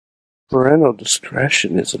Parental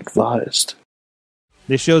discretion is advised.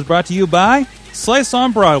 This show is brought to you by Slice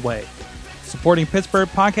on Broadway. Supporting Pittsburgh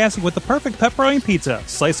podcasting with the perfect pepperoni pizza.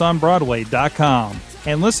 SliceOnBroadway.com.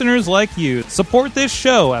 And listeners like you, support this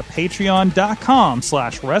show at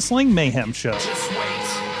Patreon.com/Wrestling Mayhem Show. Just wait,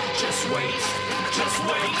 just wait, just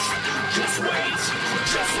wait, just wait,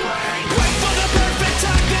 just wait. Wait for the perfect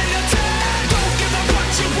time, then attack. Don't give up what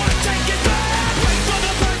you want, take it back. Wait for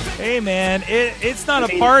the perfect. Hey man, it's not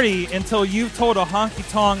a party until you've told a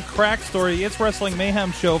honky-tonk crack story. It's Wrestling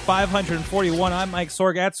Mayhem Show 541. I'm Mike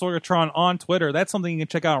Sorg at Sorgatron on Twitter. That's something you can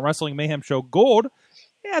check out on Wrestling Mayhem Show Gold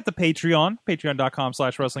at the Patreon,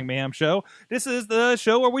 patreon.com/Wrestling Mayhem Show. This is the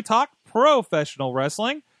show where we talk professional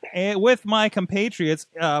wrestling and with my compatriots.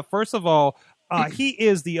 First of all, he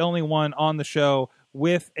is the only one on the show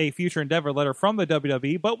with a future endeavor letter from the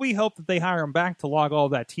WWE, but we hope that they hire him back to log all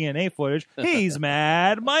that TNA footage. He's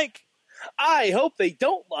Mad Mike. I hope they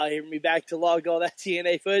don't hire me back to log all that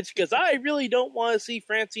TNA footage, because I really don't want to see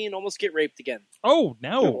Francine almost get raped again. Oh,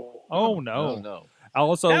 no. Oh, no. No.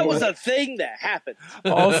 Also, That was a thing that happened.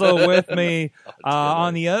 also with me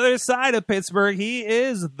on the other side of Pittsburgh, he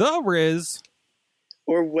is the Riz.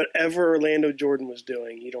 Or whatever Orlando Jordan was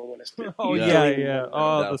doing. You don't want to see. Oh, yeah.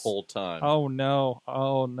 Oh, That whole time. Oh, no.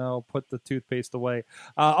 Put the toothpaste away.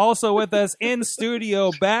 Also with us in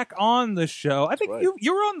studio, back on the show. I think right.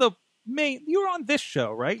 you were on the main. You were on this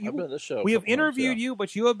show, right? I've been on this show. We a have couple interviewed times, you,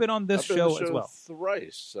 but you have been on this I've been on show the as well.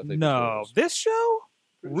 Thrice, I think. No, this show?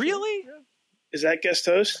 Really? Yeah. Is that guest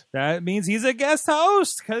host? That means he's a guest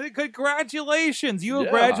host. Congratulations. You have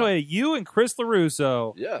Yeah. graduated. You and Chris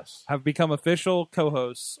LaRusso Yes. have become official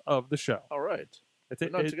co-hosts of the show. All right. It's We're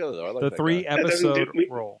not together, though. I like the that three guy. That doesn't episode do-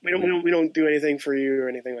 role. We don't do anything for you or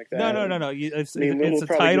anything like that. No. It's I mean, we'll it's a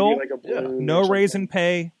probably give title. you like a balloon No or raise something. in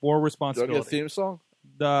pay, more Do I get a responsibility. theme song?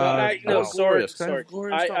 No, No. sorry.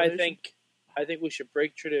 Glorious I think we should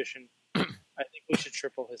break tradition. I think we should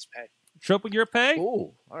triple his pay. Triple your pay?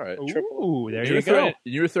 Ooh, all right. Ooh, there You you go.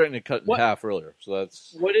 were threatening to cut in What? half earlier, so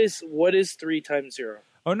that's... What is 3 times 0?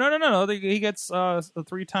 Oh, no. He gets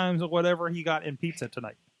 3 times whatever he got in pizza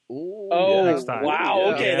tonight. Ooh, Oh, next time. wow.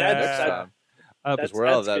 Yeah, Okay, yeah. that's next time. that's- We're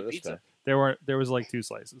out of that's that good this pizza. time. There was like 2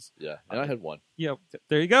 slices. Yeah, and I had one. Yeah,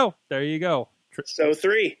 there you go. So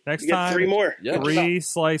 3. Next you get time- 3 more. Yeah. 3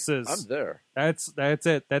 slices. I'm there. That's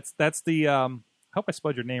it. That's the I hope I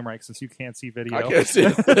spelled your name right since you can't see video. I can't see a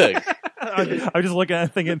thing. I'm just looking at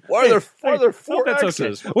it thinking, Why are there hope 4 that's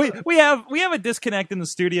X's? okay. We have a disconnect in the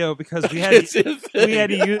studio because we Can't had see a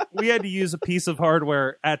thing. we had to use a piece of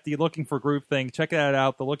hardware at the Looking for Group thing. Check that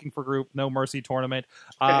out, the Looking for Group No Mercy tournament.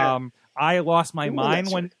 I lost my mind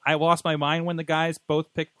when the guys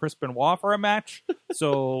both picked Chris Benoit for a match.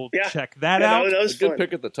 So Yeah. check that Yeah, out. that was A good fun.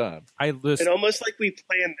 pick at the time. I just And almost like we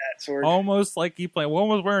planned that, sort of. almost like you play. One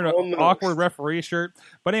was wearing an Almost. awkward referee shirt.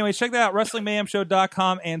 But anyway, check that out,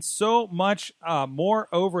 WrestlingMayhemShow.com, and so much more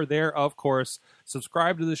over there, of course.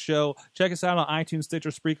 Subscribe to the show. Check us out on iTunes, Stitcher,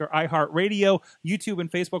 Spreaker, iHeartRadio, YouTube,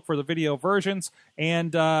 and Facebook for the video versions.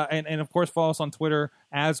 And of course, follow us on Twitter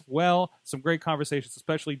as well. Some great conversations,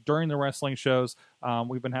 especially during the wrestling shows.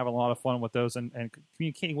 We've been having a lot of fun with those and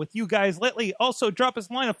communicating with you guys lately. Also, drop us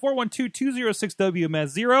a line at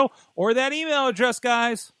 412-206-WMS0 or that email address,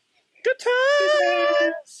 guys. Good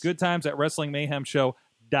times. Good times at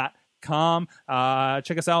WrestlingMayhemShow.com.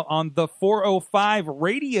 Check us out on the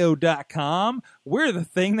 405radio.com. We're the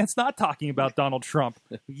thing that's not talking about Donald Trump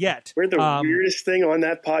yet. We're the weirdest thing on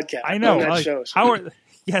that podcast. I know. On that like, show.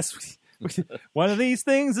 Yes. One of these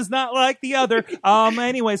things is not like the other.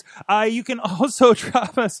 Anyways, you can also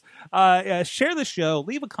drop us, share the show,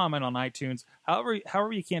 leave a comment on iTunes, however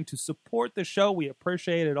you can to support the show. We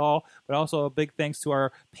appreciate it all. But also a big thanks to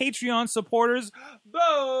our Patreon supporters.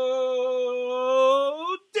 Bo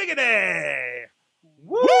Diggity!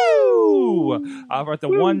 Woo! We're at the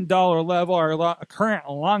 $1 level, our current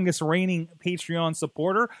longest reigning Patreon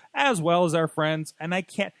supporter, as well as our friends. And I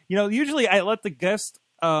can't, usually I let the guest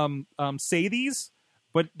say these,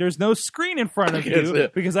 but there's no screen in front of That's you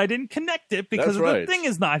it. because I didn't connect it because That's right. the thing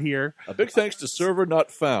is not here. A big thanks to server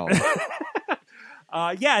not found.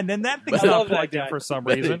 And then that thing's I not love that plugged in guy. for some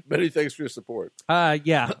reason. Many thanks for your support.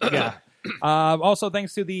 Yeah. Also,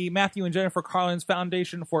 thanks to the Matthew and Jennifer Carlins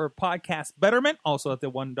Foundation for Podcast Betterment, also at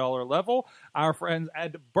the $1 level. Our friends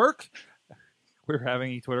Ed Burke. We're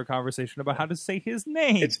having a Twitter conversation about how to say his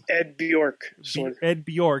name. It's Ed Bjork. Sort of. Ed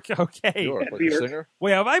Bjork. Okay. Bjork, like a Bjork. singer.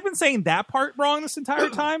 Wait, have I been saying that part wrong this entire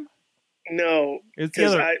time? No, It's the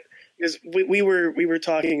other. because we were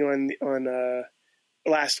talking on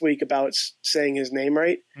last week about saying his name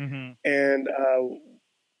right, Mhm. and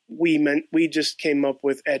we just came up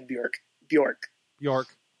with Ed Bjork. Bjork.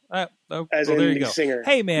 As there in you the go. singer.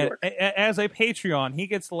 Hey, man, York. as a Patreon, he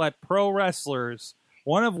gets to let pro wrestlers,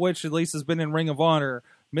 one of which at least has been in Ring of Honor,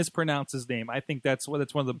 mispronounce his name. I think that's one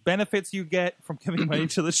of the benefits you get from giving money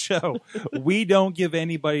to the show. We don't give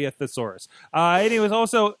anybody a thesaurus. Anyways,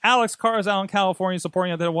 also Alex Carzal in California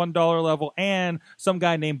supporting at the $1 level, and some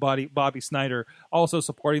guy named Bobby Snyder also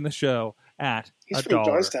supporting the show at He's $1. from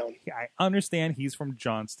Johnstown. I understand he's from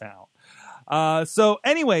Johnstown. So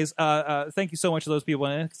anyways, thank you so much to those people.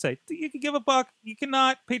 And I say, you can give $1. You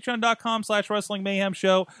cannot. Patreon.com/Wrestling Mayhem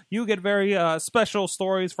Show. You get very special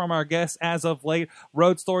stories from our guests as of late.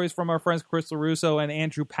 Road stories from our friends Chris LaRusso and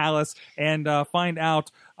Andrew Palace. And find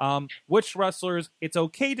out which wrestlers it's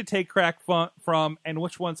okay to take crack from and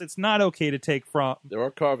which ones it's not okay to take from. There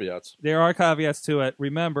are caveats. There are caveats to it.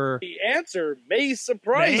 Remember, The answer may the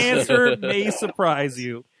surprise you. answer may surprise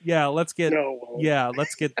you. Yeah, let's get No.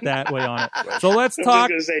 let's get that way on it. So let's I'm talk.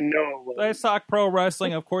 just going to say no. Let's talk pro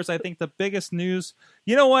wrestling. Of course, I think the biggest news.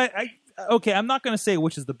 You know what? I'm not going to say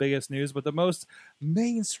which is the biggest news, but the most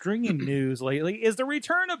mainstream news lately is the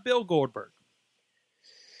return of Bill Goldberg.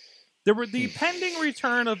 The pending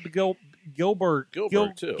return of Gilbert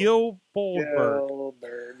too. Goldberg.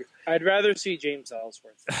 Goldberg. I'd rather see James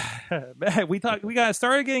Ellsworth. We got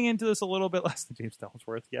started getting into this a little bit less than James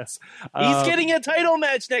Ellsworth. Yes, He's getting a title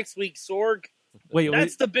match next week, Sorg. Wait,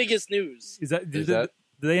 That's the biggest news. is that? Is Did that-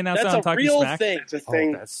 they announce That's that on a Talking real Smack? thing. It's a Oh,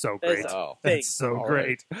 thing. that's so That's great. a Wow. thing. That's so All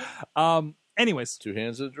great. Anyways, 2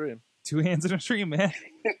 hands in a dream. 2 hands in a dream, man.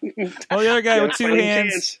 Well, the other guy Yeah, with two fighting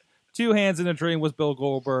hands. chance. 2 hands in a dream was Bill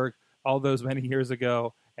Goldberg all those many years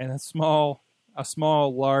ago, and a small,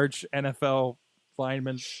 large NFL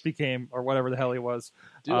lineman became, or whatever the hell he was,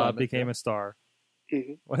 became a star.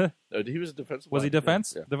 Mhm. What? He was a defensive Was he lineman.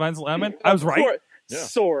 defense? Yeah. Defense lineman? I was Of right. course. Yeah.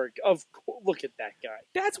 Sorg, of course. Look at that guy.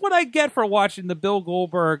 That's what I get for watching the Bill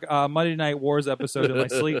Goldberg Monday Night Wars episode in my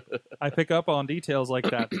sleep. I pick up on details like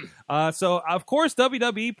that. So, of course,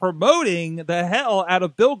 WWE promoting the hell out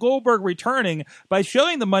of Bill Goldberg returning by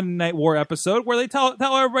showing the Monday Night War episode where they tell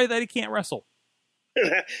everybody that he can't wrestle.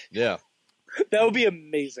 Yeah. That would be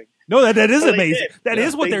amazing. No, that is Well, they amazing. did. That Yeah,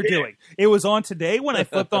 is what they they're did. doing. It was on today when I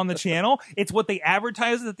flipped on the channel. It's what they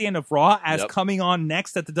advertised at the end of Raw as Yep. coming on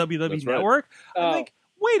next at the WWE That's right. Network. I'm Oh. like,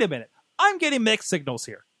 wait a minute. I'm getting mixed signals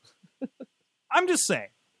here. I'm just saying.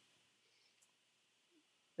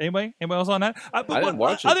 Anybody else on that? But I didn't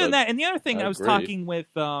watch it, other than but that, and the other thing, I I was agree. talking with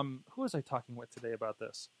who was I talking with today about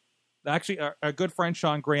this? Actually, our good friend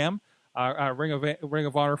Sean Graham, our Ring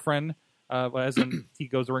of Honor friend, as in he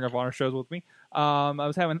goes to Ring of Honor shows with me. I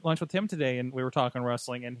was having lunch with him today, and we were talking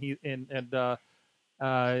wrestling, and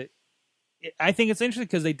I think it's interesting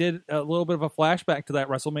because they did a little bit of a flashback to that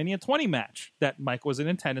WrestleMania 20 match that Mike was in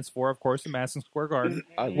attendance for, of course, in Madison Square Garden,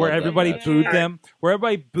 I love where that everybody match. booed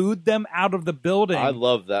them out of the building. I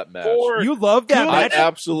love that match. For You love that I match?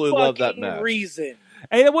 absolutely love that fucking match. reason.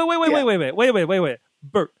 Hey, wait,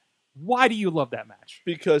 Bert, why do you love that match?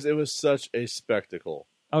 Because it was such a spectacle.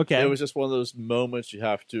 Okay. It was just one of those moments you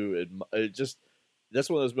have to that's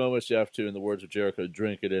one of those moments you have to, in the words of Jericho,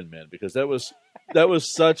 drink it in, man. Because that was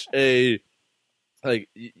such a like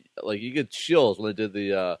you get chills when they did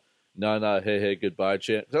the nah hey hey goodbye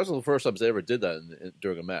chant. That was one of the first times they ever did that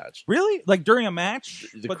during a match. Really? Like during a match?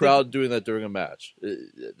 The But crowd doing that during a match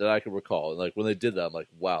that I can recall. And like when they did that, I'm like,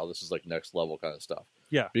 wow, this is like next level kind of stuff.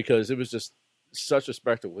 Yeah. Because it was just such a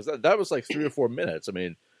spectacle. That was like 3 or 4 minutes. I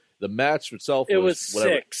mean, the match itself It was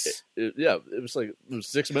whatever. 6. It was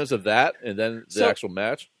 6 minutes of that, and then the So- actual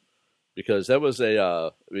match. Because that was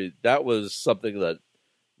that was something that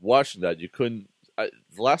watching that you couldn't. The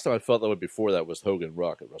last time I felt that way before that was Hogan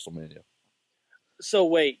Rock at WrestleMania. So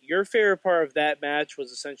wait, your favorite part of that match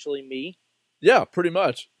was essentially me? Yeah, pretty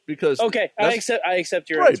much. Because Okay, I that's- accept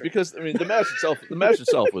your right, answer. because I mean the match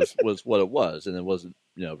itself was what it was, and it wasn't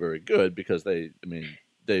very good because they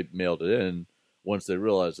mailed it in once they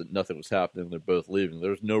realized that nothing was happening. They're both leaving.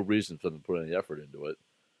 There was no reason for them to put any effort into it,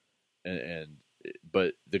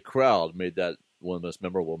 but the crowd made that one of the most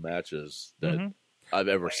memorable matches that Mhm. I've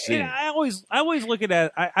ever seen. I always look at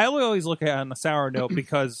it. I always look at it on a sour note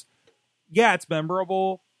because, yeah, it's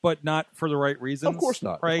memorable, but not for the right reasons. Of course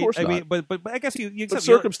not. Of Right? course I mean, not. but I guess you But accept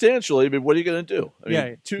your- circumstantially, I mean, what are you going to do? I mean,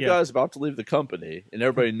 Yeah, two yeah. guys about to leave the company, and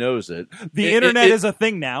everybody knows it. the internet is a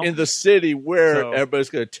thing now. In the city where So- everybody's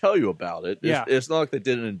going to tell you about it. Yeah. It's not like they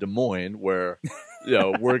did it in Des Moines where,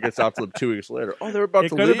 word gets out to them 2 weeks later. Oh, they're about It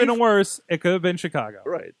to could leave? have been worse. It could have been Chicago.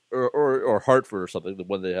 Right. Or Hartford or something, the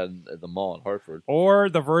one they had at the mall in Hartford. Or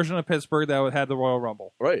the version of Pittsburgh that had the Royal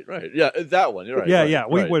Rumble. Right. Yeah, that one. You're right. Yeah, right, yeah.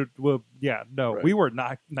 We right. would, Right. we were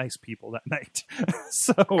not nice people that night.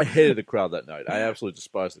 So I hated the crowd that night. I absolutely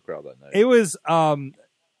despised the crowd that night. it was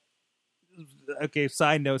okay,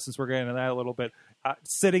 side note, since we're getting into that a little bit,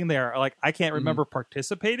 sitting there, like, I can't remember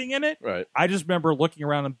participating in it. Right. I just remember looking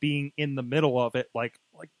around and being in the middle of it. Like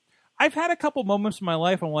I've had a couple moments in my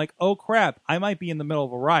life. I'm like, oh crap, I might be in the middle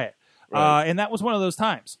of a riot. Right. And that was one of those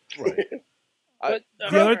times. Right. But,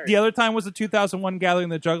 The other time was the 2001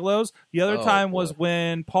 Gathering of the Juggalos. The other Oh, time was boy.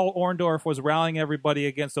 when Paul Orndorff was rallying everybody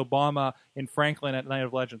against Obama in Franklin at Night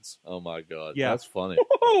of Legends. Oh my God. Yeah. That's funny.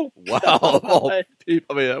 Oh, Wow. Of all God.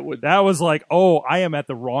 people, I mean, I would. That was like, oh, I am at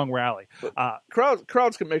the wrong rally.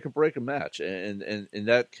 Crowds can make or break a match, and in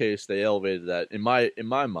that case, they elevated that in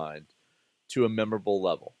my mind to a memorable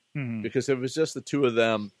level. Mhm. Because if it was just the two of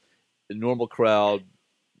them, a normal crowd,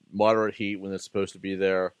 moderate heat when it's supposed to be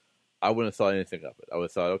there, I wouldn't have thought anything of it. I would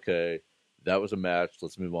have thought, okay, that was a match.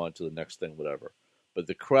 Let's move on to the next thing, whatever. But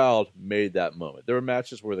the crowd made that moment. There were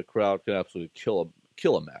matches where the crowd can absolutely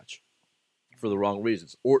kill a match for the wrong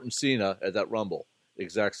reasons. Orton Cena at that Rumble,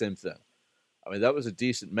 exact same thing. I mean, that was a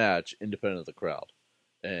decent match, independent of the crowd,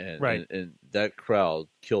 and that crowd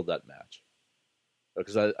killed that match.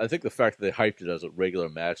 Because I think the fact that they hyped it as a regular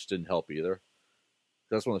match didn't help either.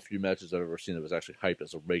 That's one of the few matches I've ever seen that was actually hyped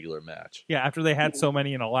as a regular match. Yeah, after they had so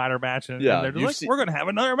many in a ladder match, and Yeah, they're you've like, seen- we're going to have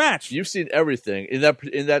another match. You've seen everything in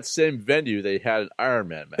that same venue. They had an Iron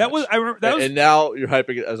Man match. That was I remember that was and now you're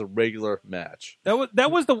hyping it as a regular match.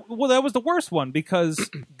 that was the worst one, because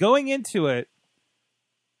going into it,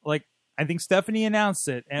 like, I think Stephanie announced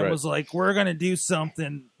it and Right. was like, we're going to do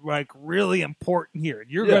something like really important here.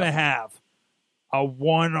 You're Yeah. going to have a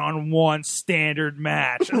one-on-one standard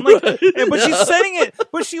match. I'm like, but she was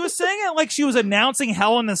saying it like she was announcing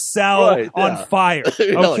Hell in a Cell Right, on yeah. fire.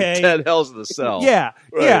 You know, Okay. like 10 Hells in the Cell. Yeah,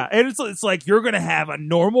 Right. yeah, and it's like you're gonna have a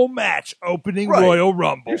normal match opening Right. Royal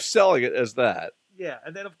Rumble. You're selling it as that. Yeah,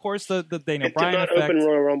 and then of course the Daniel It did Bryan not effect. open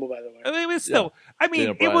Royal Rumble, by the way. I mean, it was still. I mean,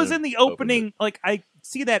 Daniel it was Bryan in the opened opening. Like, I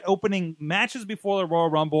see that opening matches before the Royal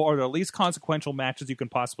Rumble are the least consequential matches you can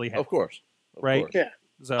possibly have. Of course. Of Right. course. Yeah.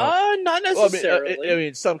 So not Well, necessarily. I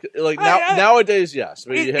mean, some like I- nowadays, yes.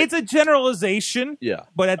 I mean, you had- it's a generalization, yeah,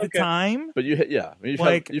 but at the Okay. time, but I mean,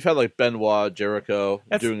 Like- you've had like Benoit, Jericho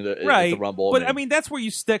that's doing the right. the Rumble. But I mean, that's where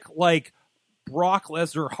you stick like Brock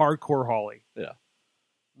Lesnar, Hardcore Holly, yeah,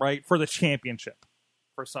 right, for the championship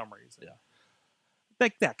for some reason. Yeah.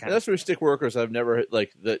 Like that kind and that's where you stick workers. I've never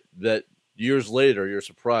like that years later. You're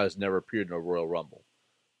surprised never appeared in a Royal Rumble,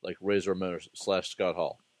 like Razor Ramon / Scott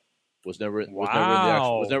Hall was never in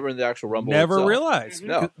the actual Rumble. Never itself. realized.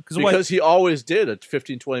 No, because because he always did a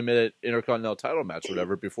 15-20 minute Intercontinental title match, or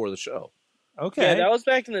whatever, before the show. okay, Yeah, that was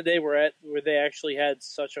back in the day where they actually had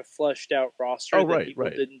such a fleshed out roster Oh, that right, people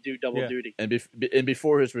right. didn't do double Yeah. duty. And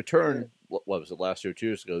before his return, what was it, last year, 2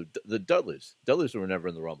 years ago? The Dudleys were never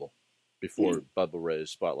in the Rumble before Bubba Ray's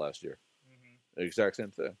spot last year. The exact same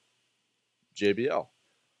thing. JBL,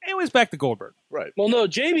 Anyways, back to Goldberg. right? Well, no,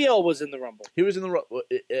 JBL was in the Rumble He was in the Rumble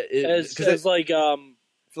as like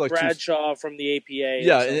Bradshaw from the APA.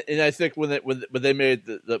 Yeah, and I think when they made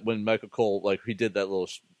when Michael Cole, like, he did that little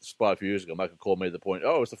spot a few years ago, Michael Cole made the point,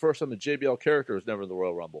 oh, it's the first time the JBL character was never in the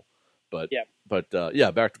Royal Rumble. But back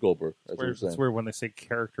to Goldberg. As we were It's saying. weird when they say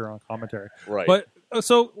character on commentary. Right. But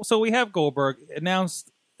so we have Goldberg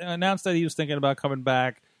announced that he was thinking about coming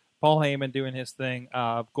back. Paul Heyman doing his thing.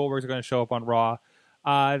 Goldberg's going to show up on Raw.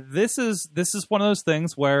 This is one of those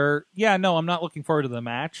things where, I'm not looking forward to the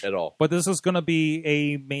match At all. but this is going to be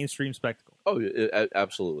a mainstream spectacle. Oh,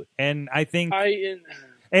 absolutely. And I think,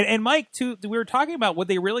 and Mike too, we were talking about would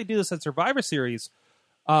they really do this at Survivor Series?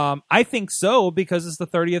 I think so, because it's the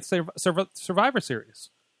 30th Survivor Series.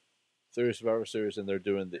 30 Survivor Series, and they're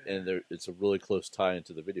doing it's a really close tie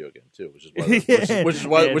into the video game too, which is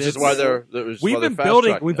why We've been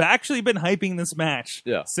building. We've actually been hyping this match.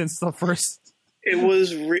 Yeah. Since the first. It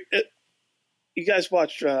was. You guys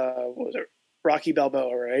watched what was it? Rocky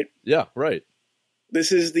Balboa, right? Yeah, right.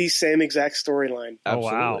 This is the same exact storyline. Absolutely.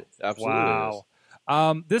 Oh, wow. Absolutely.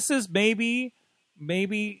 Wow. This is maybe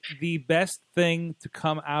the best thing to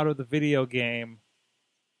come out of the video game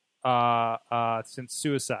since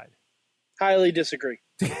Suicide. highly disagree.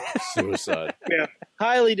 Suicide. Yeah.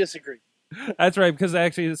 Highly disagree. That's right, because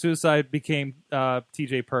actually Suicide became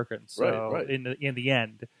T.J. Perkins. So Right. in the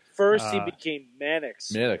end, First, he became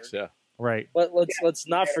Mannix. Mannix, yeah. right. Let's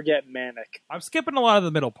not forget Manic. I'm skipping a lot of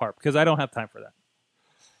the middle part because I don't have time for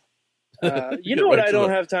that. You know what Right I to don't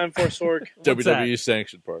the- have time for, Sorg? What's that? WWE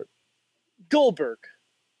sanctioned part. Goldberg.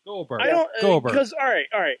 Goldberg. I don't Goldberg. because all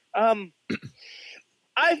right.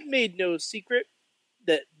 I've made no secret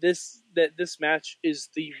that this match is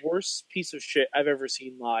the worst piece of shit I've ever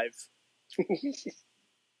seen live.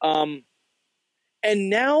 And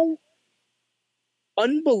now,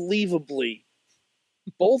 unbelievably,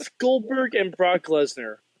 both Goldberg and Brock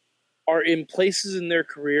Lesnar are in places in their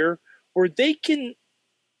career where they can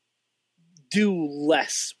do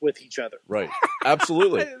less with each other. Right.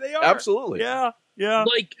 Absolutely. They are. Absolutely. Yeah.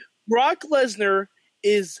 Like, Brock Lesnar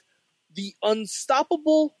is the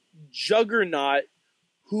unstoppable juggernaut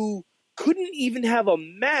who couldn't even have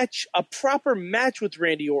a proper match with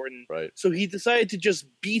Randy Orton. Right. So he decided to just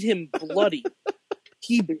beat him bloody.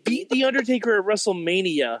 He beat The Undertaker at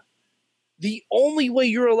WrestleMania. The only way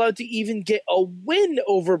you're allowed to even get a win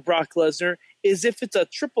over Brock Lesnar is if it's a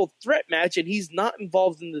triple threat match and he's not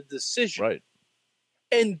involved in the decision. Right.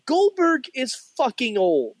 And Goldberg is fucking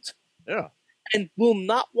old Yeah. and will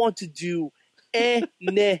not want to do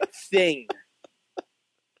anything.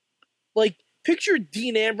 Like, picture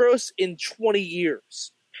Dean Ambrose in 20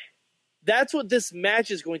 years. That's what this match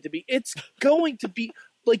is going to be. It's going to be,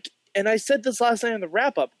 like, and I said this last night on the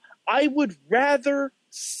wrap-up, I would rather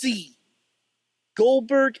see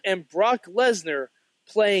Goldberg and Brock Lesnar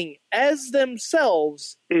playing as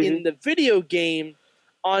themselves in the video game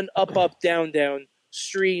on Up, Up, Down, Down,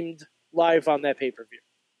 streamed live on that pay-per-view.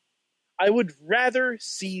 I would rather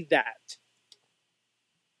see that.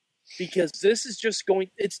 Because this is just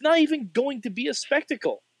it's not even going to be a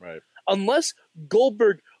spectacle. Right. Unless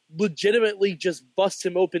Goldberg legitimately just busts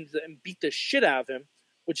him open and beat the shit out of him,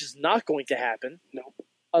 which is not going to happen. No.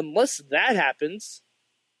 Unless that happens,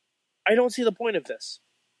 I don't see the point of this.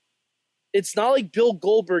 It's not like Bill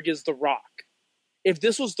Goldberg is The Rock. If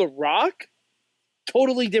this was The Rock,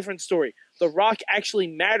 totally different story. The Rock actually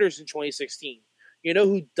matters in 2016. You know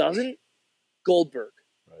who doesn't? Goldberg.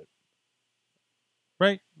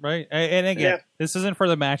 Right. And again, Yeah. this isn't for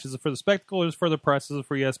the match. This is for the spectacle. It's for the press. This is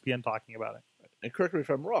for ESPN talking about it. And correct me if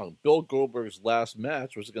I'm wrong, Bill Goldberg's last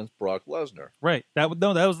match was against Brock Lesnar. Right. That was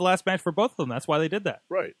the last match for both of them. That's why they did that.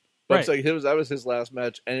 Right. But it's Right. like that was his last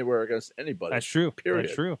match anywhere against anybody. That's true. Period.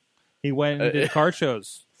 That's true. He went and did card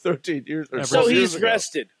shows. 13 years or So So 12 years he's ago.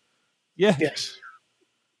 rested. Yeah. Yes.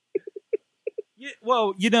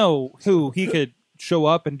 Well, you know who he could show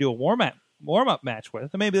up and do a warm up match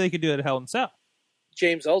with, and maybe they could do it at Hell in a Cell.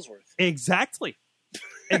 James Ellsworth. Exactly.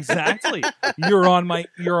 You're on my.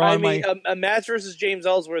 A match versus James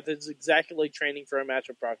Ellsworth is exactly like training for a match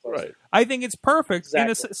with Brock Lesnar. Right. I think it's perfect in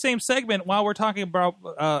the Exactly. same segment while we're talking about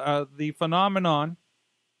the phenomenon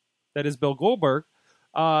that is Bill Goldberg.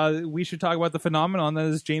 We should talk about the phenomenon that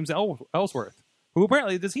is James Ellsworth, who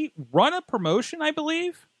apparently does he run a promotion? I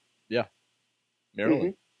believe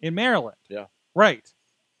Maryland. in Maryland. Yeah. Right.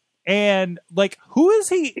 And like, who is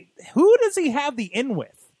he? Who does he have the in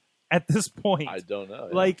with at this point? I don't know.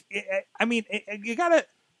 Yeah. Like, I mean, you gotta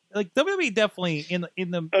like WWE definitely in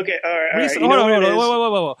the Okay. All right. recent. You know Hold what it on,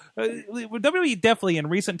 is? whoa. WWE definitely in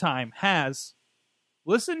recent time has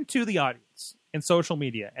listened to the audience and social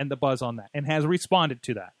media and the buzz on that, and has responded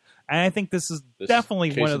to that. And I think this is This is definitely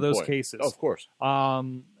case one in of those point. cases. Oh, of course.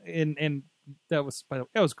 And that was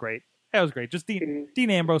great. That was great. Just Dean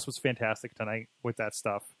Ambrose was fantastic tonight with that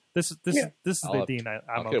stuff. This is the Dean I I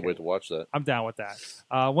I'm can't okay wait to watch that. I'm down with that.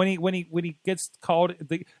 When he gets called,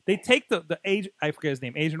 they take the age, I forget his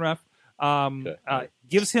name, Asian ref,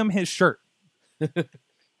 gives him his shirt, and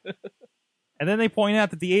then they point out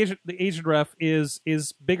that the Asian ref is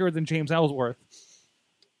bigger than James Ellsworth,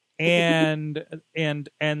 and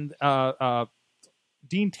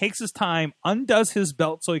Dean takes his time, undoes his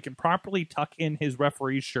belt so he can properly tuck in his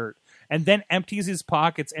referee's shirt, and then empties his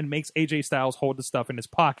pockets and makes AJ Styles hold the stuff in his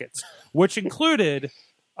pockets, which included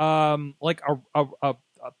like a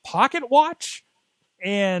pocket watch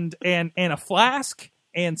and a flask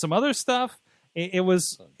and some other stuff. It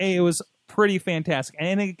was pretty fantastic.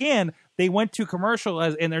 And again, they went to commercial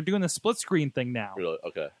and they're doing the split screen thing now. Really?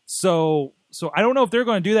 Okay. So I don't know if they're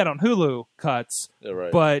going to do that on Hulu cuts, Yeah,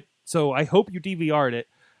 right. but so I hope you DVR'd it.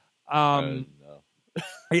 No.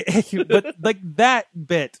 But like that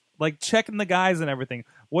bit, like checking the guys and everything,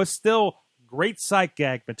 was still great sight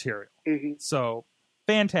gag material. Mhm. So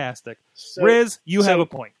fantastic. So- Riz, you have so- a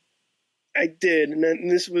point. I did, and then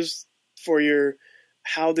this was for your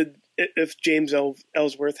if James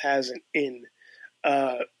Ellsworth has an in.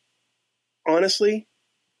 Honestly,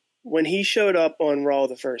 when he showed up on Raw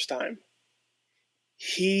the first time,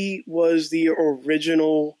 he was the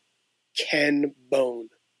original Ken Bone.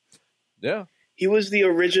 Yeah. He was the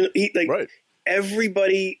original. Right.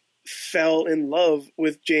 Everybody fell in love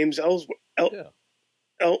with James Ellsworth.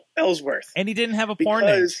 Ellsworth And he didn't have a porn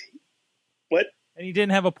name. because what? And he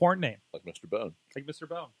didn't have a porn name, Like Mr. Bone. like Mr.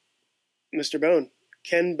 Bone. Mr. Bone,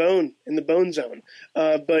 Ken Bone in the Bone Zone.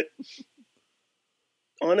 But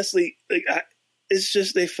honestly, it's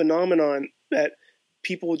just a phenomenon that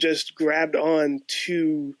people just grabbed on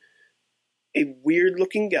to a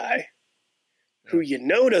weird-looking guy who you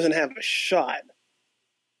know doesn't have a shot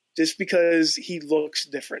just because he looks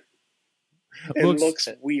different and looks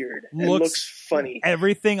weird and looks funny.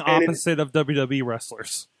 Everything opposite of WWE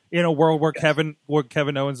wrestlers in a world where Kevin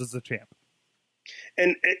Owens is the champ.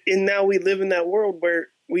 And now we live in that world where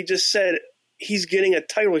we just said he's getting a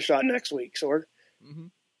title shot next week, Sorg. Mm-hmm.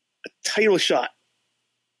 A title shot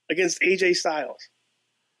against AJ Styles.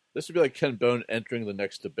 This would be like Ken Bone entering the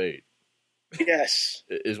next debate. Yes.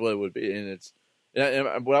 Is what it would be.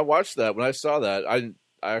 And when I watched that, when I saw that, I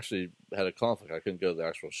actually had a conflict. I couldn't go to the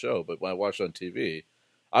actual show, but when I watched it on TV,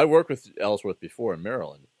 I worked with Ellsworth before in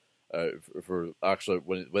Maryland for actually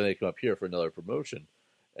when they came up here for another promotion,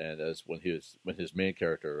 and as when his main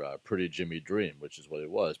character, Pretty Jimmy Dream, which is what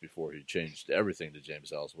it was before he changed everything to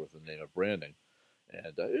James Ellsworth in the name of branding,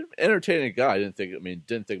 and entertaining guy.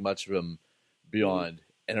 Didn't think much of him beyond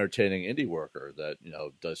entertaining indie worker that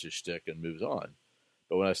does his shtick and moves on.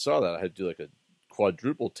 But when I saw that, I had to do like a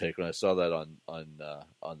quadruple take when I saw that on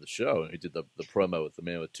the show, and he did the promo with the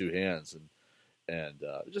man with two hands, and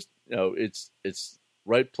just it's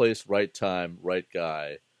right place, right time, right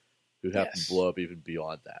guy, who happened to blow up even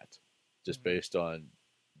beyond that, just based on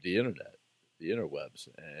the internet, the interwebs,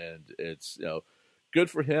 and it's good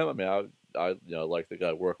for him. I mean, I like the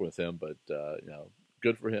guy working with him, but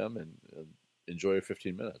good for him, and enjoy your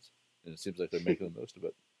 15 minutes, and it seems like they're making the most of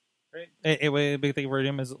it. Right. A big thing for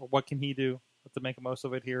him is what can he do to make the most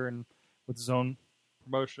of it here and with his own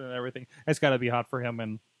promotion and everything. It's got to be hot for him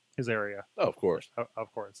in his area. Oh, of course.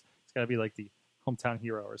 Of course. It's got to be like the hometown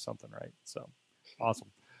hero or something, right? So, awesome.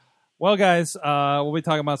 Well, guys, we'll be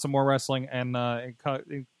talking about some more wrestling and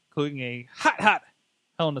including a hot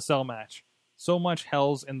Hell in a Cell match. So much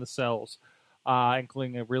Hells in the Cells,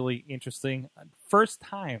 including a really interesting first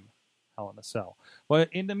time Hell in a Cell. But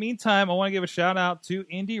in the meantime, I want to give a shout out to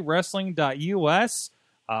IndieWrestling.us.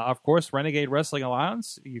 Of course, Renegade Wrestling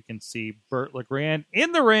Alliance. You can see Burt LeGrand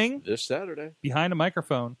in the ring this Saturday behind a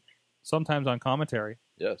microphone, sometimes on commentary.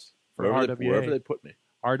 Yes, for wherever they put me.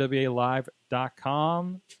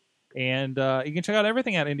 RWALive.com. And you can check out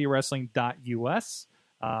everything at IndieWrestling.us,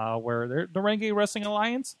 where the Renegade Wrestling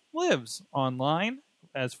Alliance lives online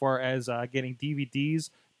as far as getting DVDs,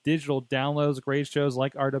 digital downloads, great shows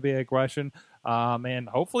like RWA Aggression. And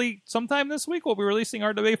hopefully sometime this week we'll be releasing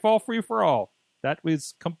RWA Fall Free for All. That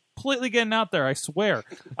was completely getting out there, I swear.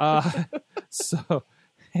 So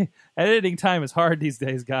editing time is hard these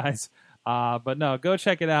days, guys. But no, go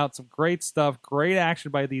check it out. Some great stuff, great action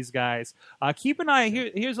by these guys. Keep an eye.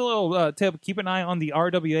 Here's a little tip. Keep an eye on the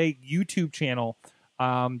RWA YouTube channel.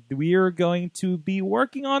 We are going to be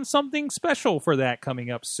working on something special for that coming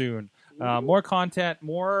up soon. More content,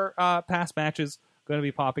 more past matches going to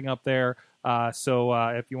be popping up there. So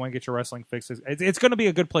if you want to get your wrestling fixes, it's going to be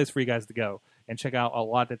a good place for you guys to go and check out a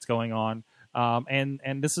lot that's going on.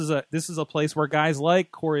 And this is a place where guys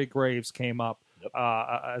like Corey Graves came up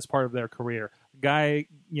as part of their career. Guys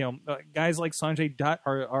like Sanjay Dutt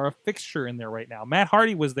are a fixture in there right now. Matt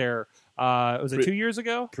Hardy was there. Was it 2 years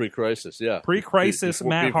ago? Pre-crisis, yeah. Pre-crisis,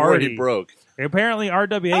 Matt before Hardy. He broke. Apparently,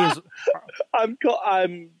 RWA is. I'm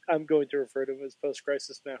going to refer to him as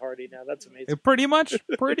post-crisis Matt Hardy now. That's amazing. Pretty much.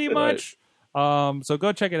 So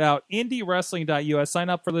go check it out. IndieWrestling.us. Sign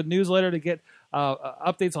up for the newsletter to get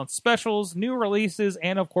updates on specials, new releases,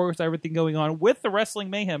 and of course everything going on with the Wrestling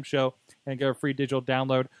Mayhem show. And get a free digital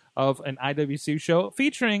download of an IWC show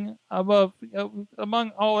featuring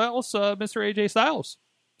among all else Mr. AJ Styles.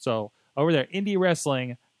 So over there,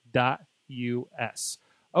 IndieWrestling.us.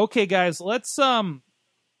 Okay, guys, let's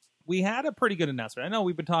we had a pretty good announcement. I know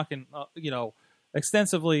we've been talking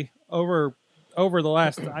extensively over the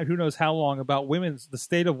last who knows how long about the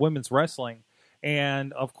state of women's wrestling.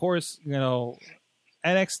 And of course,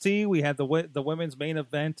 NXT, we had the women's main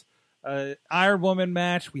event, Iron Woman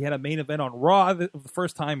match. We had a main event on Raw, the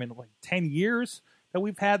first time in like 10 years that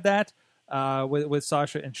we've had that with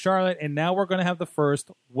Sasha and Charlotte. And now we're going to have the first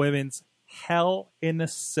women's Hell in a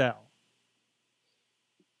Cell.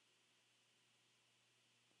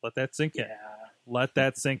 Let that sink in. Let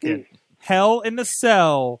that sink in. Hell in a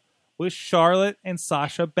Cell with Charlotte and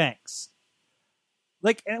Sasha Banks.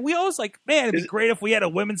 And we always man, it'd be great if we had a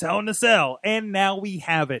women's Hell in a Cell. And now we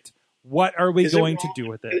have it. What are we going to do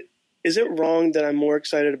with it? Is it wrong that I'm more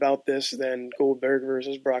excited about this than Goldberg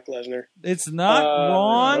versus Brock Lesnar? It's not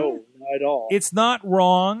wrong. No, not at all. It's not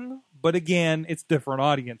wrong, but again, it's different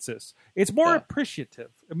audiences. It's more appreciative.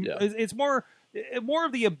 Yeah. It's more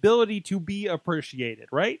of the ability to be appreciated,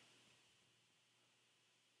 right?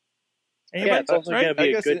 Yeah, it's also going to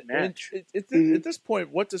be a good match. At this point,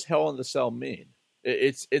 what does Hell in the Cell mean?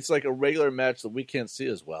 It's like a regular match that we can't see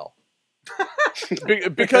as well.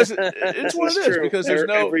 because it's what it is. True. Because there's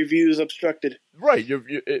no every view is obstructed. right.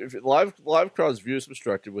 If live crowd's view is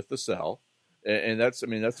obstructed with the cell, and that's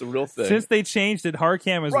the real thing. Since they changed it, hard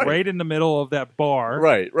cam is Right. right in the middle of that bar.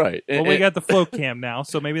 Right. But we got the float cam now,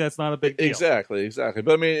 so maybe that's not a big deal. Exactly. But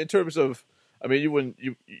I mean, in terms of,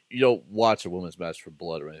 you don't watch a women's match for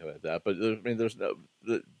blood or anything like that. But there's no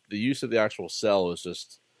the use of the actual cell is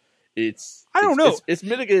just I don't know. It's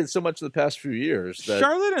mitigated so much in the past few years that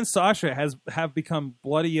Charlotte and Sasha have become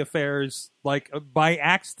bloody affairs like by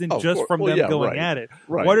accident Of just course. from Well, them yeah, going right. at it.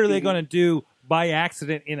 Right. What are they going to do by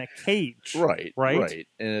accident in a cage? right, Right?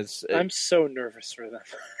 and I'm so nervous for them.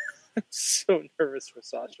 I'm so nervous for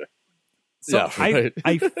Sasha. So Yeah, right.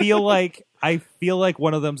 I feel like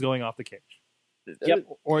one of them's going off the cage. Yep.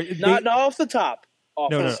 Or Not off the top,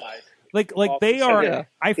 off No, the no. side. like off they the are. center.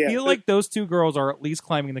 I Yeah. feel like those two girls are at least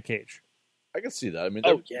climbing the cage. I can see that. I mean,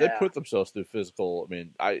 Oh, they yeah. put themselves through physical. I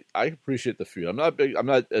mean, I appreciate the feud. I'm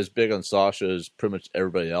not as big on Sasha as pretty much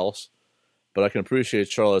everybody else, but I can appreciate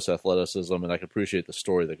Charlotte's athleticism, and I can appreciate the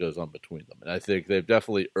story that goes on between them. And I think they've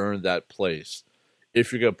definitely earned that place.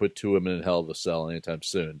 If you're going to put two women in Hell of a Cell anytime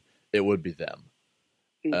soon, it would be them.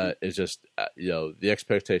 It's just the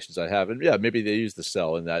expectations I have, and yeah, maybe they use the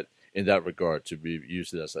cell in that regard to be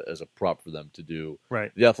used as a prop for them to do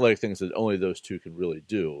Right. the athletic things that only those two can really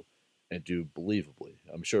do, and do believably.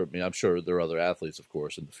 I'm sure there are other athletes, of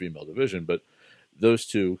course, in the female division, but those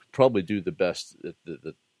two probably do the best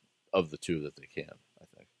of the two that they can, I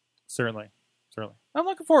think. Certainly. I'm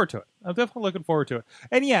looking forward to it. I'm definitely looking forward to it.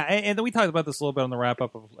 And yeah, and then we talked about this a little bit on the wrap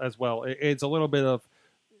up as well. It's a little bit of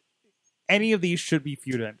any of these should be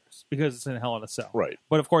feud enders because it's in Hell in a Cell. Right.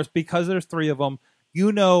 But of course, because there's three of them,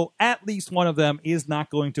 at least one of them is not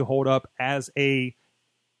going to hold up as a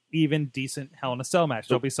even decent Hell in a Cell match.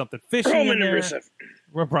 There'll be something fishy in Roman there. and Rusev.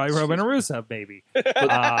 We're probably Roman and Rusev, maybe.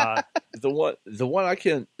 The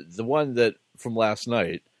one that from last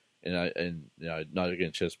night, and not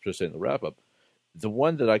again just in the wrap up, the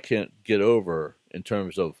one that I can't get over in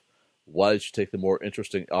terms of why did you take the more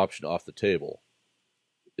interesting option off the table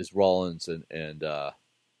is Rollins and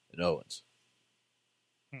Owens.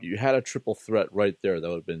 You had a triple threat right there that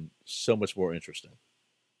would have been so much more interesting,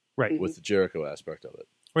 Right. with the Jericho aspect of it.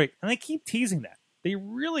 Right. And they keep teasing that. They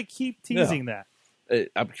really keep teasing that.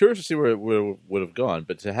 I'm curious to see where it would have gone,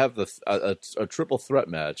 but to have a triple threat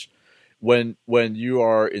match when you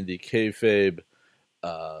are in the kayfabe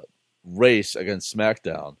race against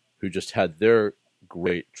SmackDown, who just had their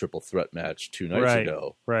great triple threat match 2 nights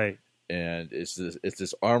ago, Right. and it's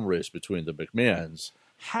this arm race between the McMahons,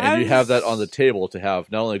 and you have that on the table to have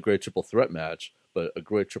not only a great triple threat match, but a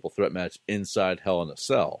great triple threat match inside Hell in a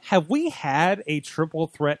Cell. Have we had a triple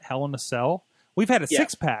threat Hell in a Cell? We've had a Yeah.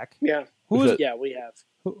 6-pack. Yeah. Yeah, we have.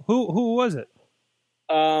 Who was it?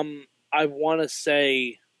 I want to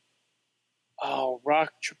say,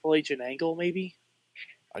 Rock, Triple H, and Angle, maybe.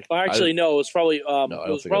 No, it was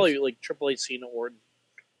probably like Triple H, Cena, Orton,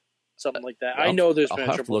 something like that. I know there's I'll been a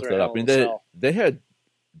have to triple look threat that up. Hell I in mean, a Cell. they had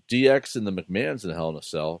DX and the McMahons in Hell in a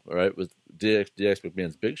Cell, right? With DX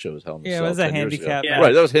McMahon's Big Show was Hell in a Yeah, Cell. it was a 10 years ago. handicap match.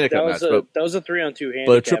 Right, that was a handicap match. That was a 3-on-2 handicap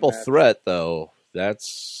But a triple match. threat, though,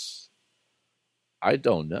 that's I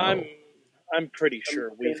don't know. I'm pretty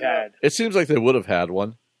sure we've had. It seems like they would have had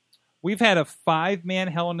one. We've had a 5-man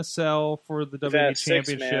Hell in a Cell for the We've WWE had 6-man.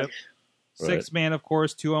 Championship. Right. 6-man, of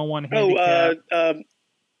course, 2-on-1 handicap.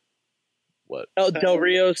 What? Del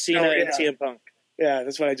Rio, Cena, Del Rio. and CM Punk. Yeah,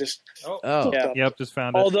 that's what I just. Oh, Yeah. Yep, just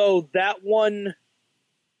found it. Although that one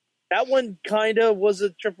kind of was a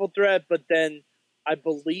triple threat, but then I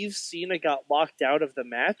believe Cena got locked out of the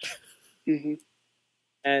match, Mm-hmm.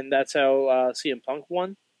 and that's how CM Punk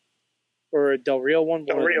won. Or Del Rio won.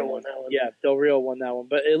 Del Rio won that one. Yeah, Del Rio won that one.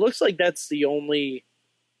 But it looks like that's the only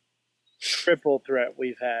triple threat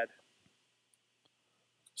we've had.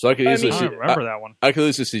 so I could I easily don't see. remember that one. I could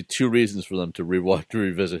easily see 2 reasons for them to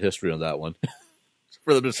revisit history on that one.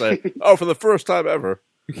 For them to say, "Oh, for the first time ever."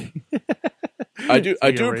 I do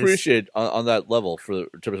erase. appreciate on that level in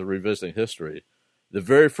terms of revisiting history. The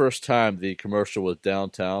very first time the commercial with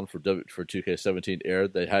Downtown for 2K17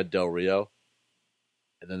 aired, they had Del Rio,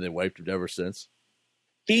 and then they wiped it ever since.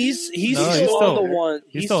 He's No, still on the one.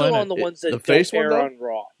 he's He's still still in on it. the ones that The face don't one, air though? on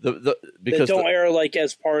Raw. Because That don't air like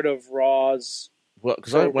as part of Raw's. when I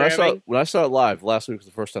programming. saw it live last week was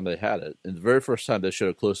the first time they had it, and the very first time they showed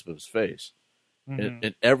a close up of his face. Mhm.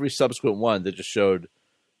 In every subsequent one, they just showed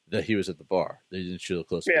that he was at the bar. They didn't show a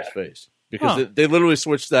close up of his Yeah. face because Huh. they literally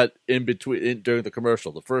switched that during the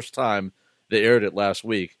commercial. The first time they aired it last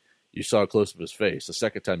week, you saw a close up of his face. The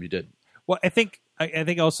second time, you didn't. Well, I think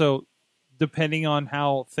also, depending on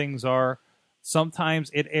how things are,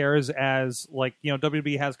 sometimes it airs as like,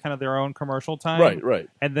 WWE has kind of their own commercial time. Right.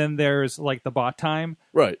 And then there's like the bot time.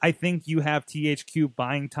 Right. I think you have THQ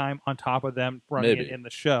buying time on top of them running it in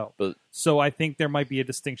the show. But so I think there might be a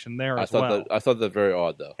distinction there as well. I thought that very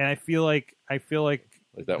odd though. And I feel like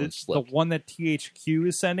that one slipped. The one that THQ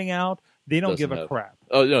is sending out, they don't give a crap.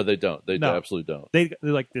 Oh no, they don't. They absolutely don't. They're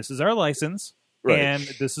like, this is our license, and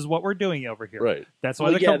this is what we're doing over here. Right. That's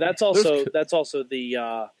why. That's also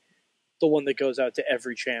the one that goes out to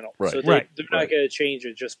every channel. Right. So they're not going to change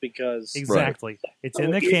it just because. Exactly. Right. It's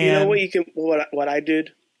in the can. You know what you can. What I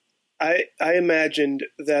did. I imagined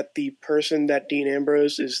that the person that Dean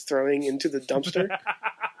Ambrose is throwing into the dumpster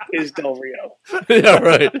is Del Rio. Yeah,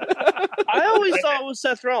 right. I always thought it was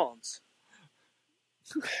Seth Rollins.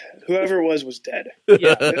 Whoever it was dead.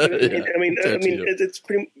 Yeah. I mean,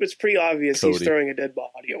 it's pretty obvious Cody. He's throwing a dead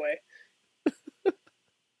body away.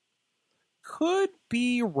 Could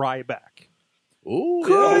be Ryback. Ooh,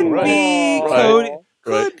 could yeah, be right. Cody. Right.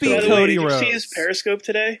 Could be By the way, Cody did you Rhodes. see his Periscope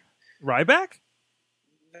today? Ryback?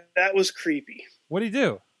 That was creepy. What did he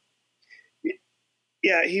do?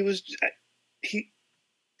 Yeah,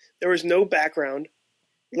 there was no background.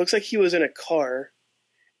 It looks like he was in a car,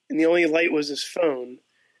 and the only light was his phone,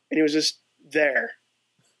 and he was just there,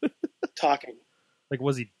 talking. Like,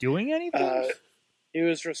 was he doing anything? He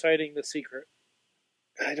was reciting The Secret.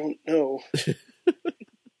 I don't know.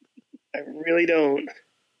 I really don't.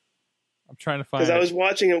 I'm trying to find. Because I was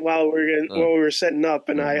watching it while we were setting up,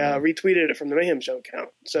 and I retweeted it from the Mayhem Show account.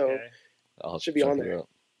 So it should be on there.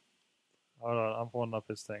 Hold on, I'm pulling up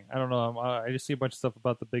his thing. I don't know. I just see a bunch of stuff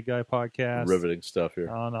about the Big Guy podcast. Riveting stuff here.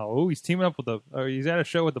 Oh no! Oh, he's teaming up with he's at a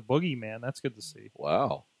show with the Boogeyman. That's good to see.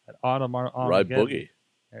 Wow. At Autumn Ride Boogie.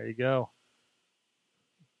 There you go.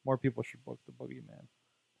 More people should book the Boogeyman.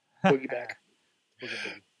 Boogie back.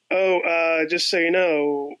 Oh, just so you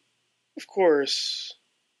know, of course.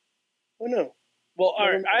 Oh no. Well,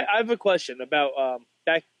 all right. I have a question about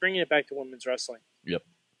bringing it back to women's wrestling. Yep.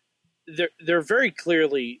 They're very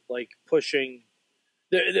clearly like pushing.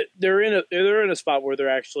 They're in a spot where they're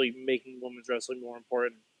actually making women's wrestling more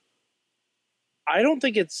important. I don't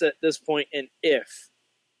think it's at this point an if.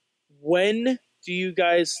 When do you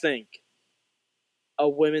guys think a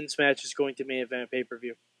women's match is going to main event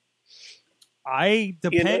pay-per-view?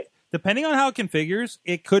 Depending on how it configures,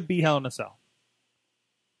 it could be Hell in a Cell.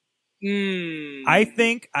 I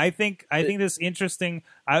think this is interesting.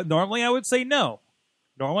 Normally I would say no.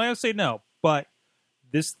 But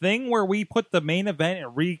this thing where we put the main event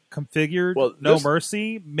and reconfigured No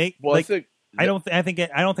Mercy I don't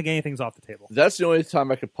think anything's off the table. That's the only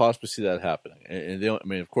time I could possibly see that happening. And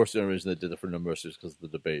of course, the only reason they did it for No Mercy is because of the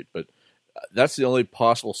debate. But that's the only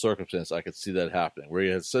possible circumstance I could see that happening, where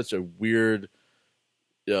you had such a weird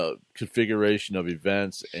configuration of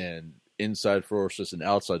events and inside forces and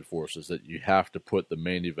outside forces that you have to put the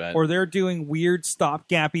main event. Or they're doing weird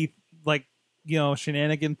stopgappy,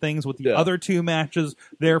 shenanigan things with the other two matches.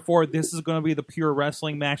 Therefore, this is going to be the pure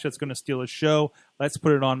wrestling match that's going to steal a show. Let's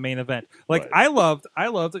put it on main event. Right. I loved.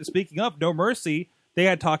 Speaking of No Mercy, they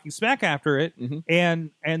had Talking Smack after it,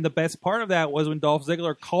 and the best part of that was when Dolph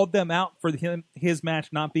Ziggler called them out for his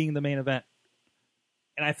match not being the main event.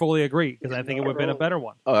 And I fully agree, because I think it would have been a better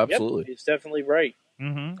one. Oh, absolutely. Yep, he's definitely right.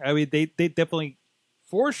 Mm-hmm. I mean, they definitely,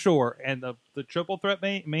 for sure, and the triple threat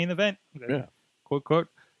main event, quote,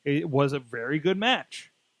 it was a very good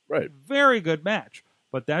match. Right. Very good match.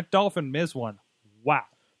 But that Dolphin Miz one, wow.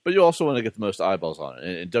 But you also want to get the most eyeballs on it.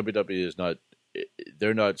 And WWE is not,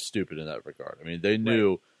 they're not stupid in that regard. I mean, they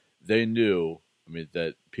knew,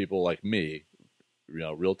 that people like me,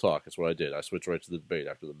 real talk, that's what I did. I switched right to the debate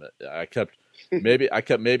after I kept maybe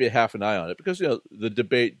half an eye on it because, the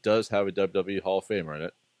debate does have a WWE Hall of Famer in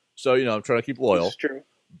it. So, I'm trying to keep loyal. That's true.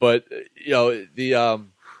 But,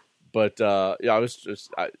 I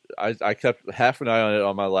kept half an eye on it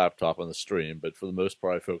on my laptop on the stream, but for the most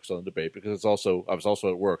part I focused on the debate because I was also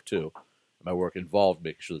at work too. My work involved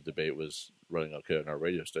making sure the debate was running okay on our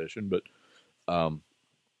radio station, but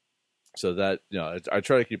so that I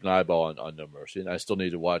try to keep an eyeball on No Mercy, and I still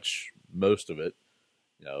need to watch most of it,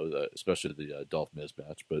 especially the Dolph Miz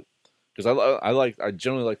match, but because I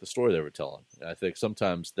generally like the story they were telling, and I think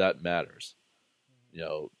sometimes that matters.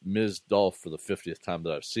 Miz Dolph for the 50th time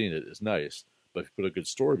that I've seen it is nice, but if you put a good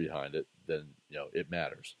story behind it, then it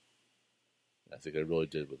matters. And I think I really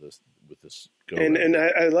did with this. And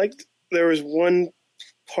I liked there was one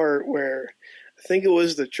part where I think it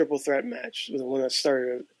was the triple threat match, the one that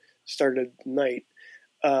started night.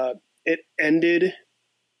 It ended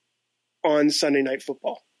on Sunday Night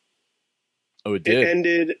Football. Oh, it did. It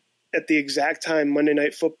ended at the exact time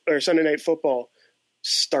Sunday Night Football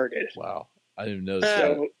started. Wow. I didn't notice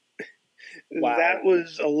that. So Wow. that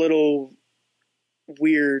was a little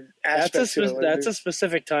weird aspect. That's a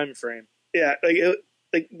specific time frame. Yeah,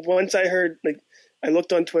 like once I heard, like I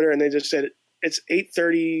looked on Twitter and they just said it's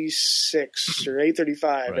 8:36 or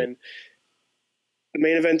 8:35, Right. and the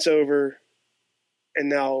main event's over, and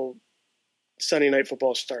now Sunday Night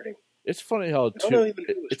Football is starting. It's funny how don't know even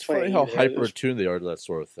who was it's funny playing how either. hyper attuned they are to that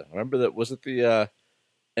sort of thing. Remember that was it the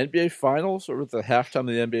NBA Finals or the halftime of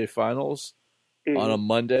the NBA Finals Mhm. on a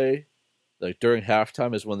Monday? Like during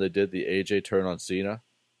halftime is when they did the AJ turn on Cena.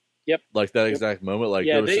 Yep. Like that exact moment. Like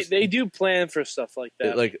Yeah, there was they just- do plan for stuff like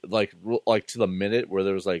that. like to the minute where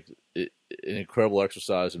there was like an incredible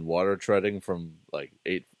exercise in water treading from like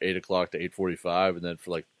 8 o'clock to 8:45, and then for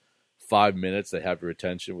like 5 minutes they have your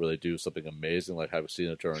attention where they do something amazing like have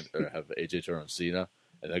Cena turn or have AJ turn on Cena,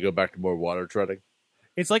 and they go back to more water treading.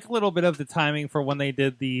 It's like a little bit of the timing for when they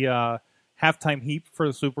did the halftime heat for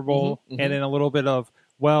the Super Bowl, Mhm, mhm. and then a little bit of,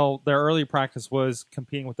 well, their early practice was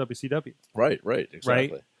competing with WCW, Right,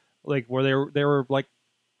 exactly. like where they were like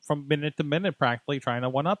from minute to minute practically trying to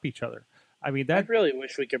one up each other. I mean, I that really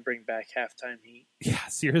wish we could bring back halftime heat. yeah,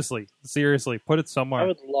 seriously, put it somewhere. I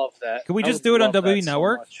would love that. Could we I just would do it on love WWE that so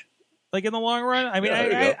Network? much. Like in the long run, I mean, Yeah,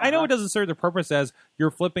 there you go. I know it doesn't serve the purpose as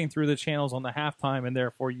you're flipping through the channels on the halftime, and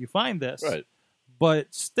therefore you find this. Right.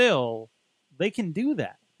 But still, they can do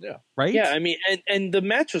that. Yeah. Right. Yeah, I mean, and the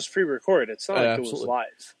match was pre-recorded. It's not Yeah, like it was absolutely.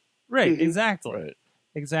 live. Right. Mhm. Exactly. Right.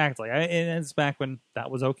 Exactly. And it's back when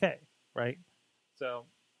that was okay. Right. So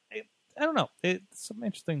I don't know. It's some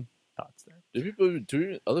interesting thoughts there.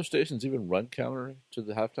 Do other stations even run counter to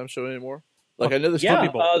the halftime show anymore? Like I know there's Yeah, Puppy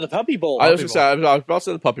Bowl. the Puppy Bowl. I was Puppy gonna say I was about to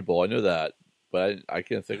say the Puppy Bowl. I know that, but I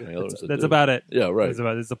can't think of any others. That's about it. Yeah, right.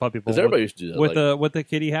 It's the Puppy Bowl Because everybody used to do that. with the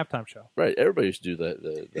Kitty halftime show. Right, everybody used to do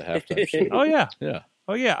the halftime show. Oh yeah. Yeah,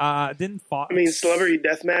 Oh yeah. Didn't Fox? I mean, Celebrity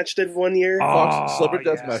Deathmatch did one year. Fox Celebrity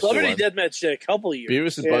yes. Deathmatch. Celebrity did one. Deathmatch did a couple of years.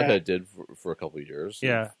 Beavis and Yeah. Butthead did for a couple of years.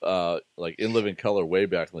 Yeah. Like In Living Color way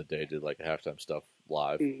back in the day did like halftime stuff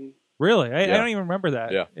live. Mhm. Really? I Yeah. don't even remember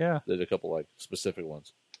that. Yeah. Yeah. They did a couple like specific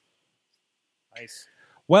ones. Nice.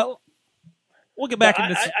 Well, we'll get back But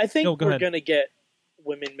into this. I think No, go we're ahead. going to get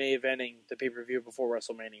women main eventing the pay-per-view before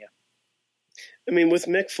WrestleMania. I mean, with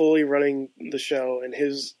Mick Foley running the show and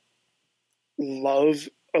his love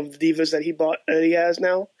of the divas that he has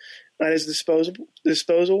now at his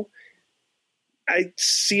disposal, I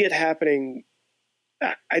see it happening.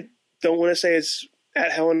 I don't want to say it's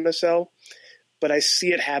at Hell in a Cell, but I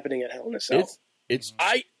see it happening at Hell in a Cell. It's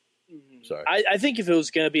sorry. I think if it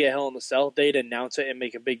was going to be a Hell in a Cell, they'd announce it and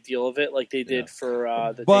make a big deal of it like they did Yeah.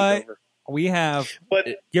 for the But- TakeOver. We have But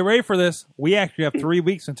get ready for this. We actually have 3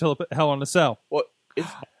 weeks until Hell in a Cell. Well,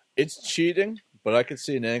 it's cheating, but I could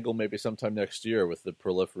see an angle maybe sometime next year with the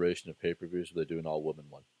proliferation of pay-per-views where they do an all-woman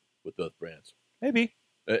one with both brands. Maybe.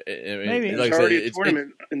 I mean, Maybe. there's like I said, already a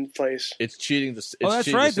tournament in place. It's cheating. It's Oh, that's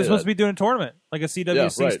cheating right. to They're say supposed to that. be doing a tournament, like a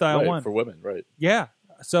CWC Yeah, right, style right, one. for women, right? Yeah.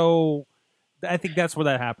 So I think that's where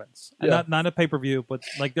that happens. And Yeah. not a pay per view, but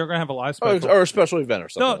like they're gonna have a live special. Or a special event or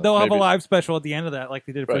something. They'll have a Maybe. live special at the end of that, like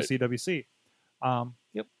they did for Right. CWC.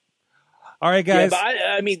 Yep. All right, Yeah, guys. but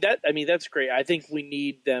I mean that's great. I think we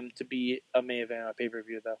need them to be a main event on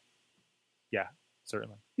pay-per-view though.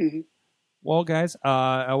 Certainly. Mhm. Well, guys,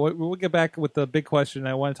 we'll get back with the big question.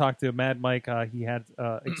 I want to talk to Mad Mike. He had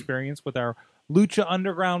experience with our Lucha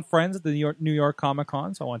Underground friends at the New York Comic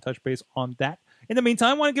Con, so I want to touch base on that. In the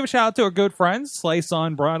meantime, I want to give a shout out to our good friends, Slice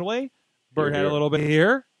on Broadway. Bert had a Here. little bit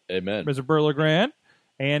here. Amen. Mr. Bert LeGrand.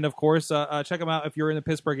 And, of course, check them out if you're in the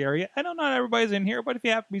Pittsburgh area. I know not everybody's in here, but if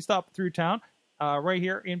you happen to be stopping through town, right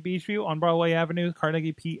here in Beachview on Broadway Avenue,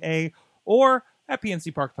 Carnegie, PA, or at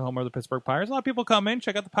PNC Park, the home of the Pittsburgh Pirates. A lot of people come in,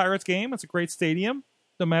 check out the Pirates game. It's a great stadium,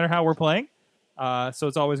 no matter how we're playing. So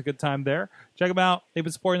it's always a good time there. Check them out. They've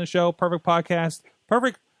been supporting the show. Perfect Podcast.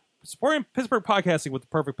 Supporting Pittsburgh Podcasting with the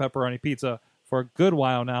Perfect Pepperoni Pizza for a good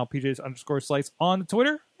while now. PJs_Slice on the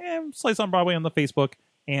Twitter and Slice on Broadway on the Facebook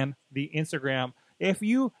and the Instagram. If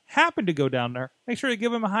you happen to go down there, make sure to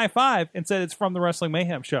give him a high five and say it's from the Wrestling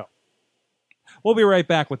Mayhem Show. We'll be right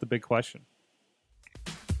back with the big question.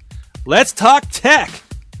 Let's talk tech.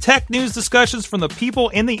 Tech news discussions from the people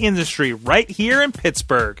in the industry right here in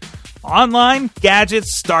Pittsburgh. Online,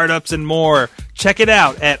 gadgets, startups, and more. Check it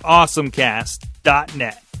out at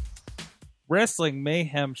awesomecast.net. Wrestling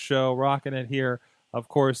Mayhem Show, rocking it here. Of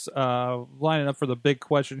course, lining up for the big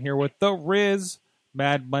question here with the Riz,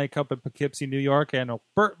 Mad Mike up in Poughkeepsie, New York, and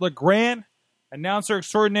Bert LeGrand, announcer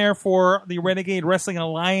extraordinaire for the Renegade Wrestling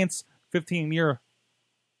Alliance, 15-year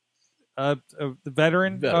the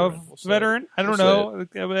veteran Veteran, of we'll say veteran. it. I don't We'll know.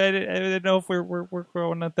 I didn't know if we're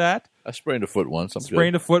going at that. I sprained a foot once. I'm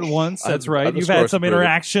Sprained a foot once. That's right. I've You've had some scars to prove it.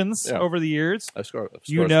 interactions Yeah. over the years. I've scars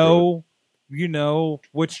You know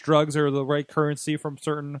which drugs are the right currency from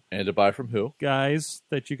certain and to buy from who? guys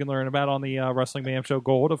that you can learn about on the Wrestling Mayhem Show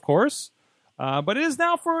Gold, of course. But it is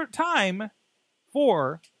now time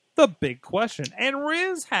for the big question, and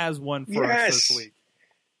Riz has one for us this week.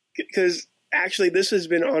 Because actually, this has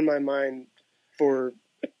been on my mind for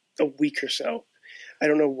a week or so. I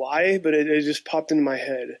don't know why, but it just popped into my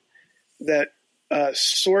head that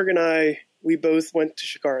Sorg and I, we both went to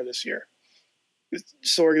Shikara this year.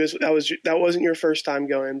 Sorg, that wasn't your first time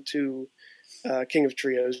going to King of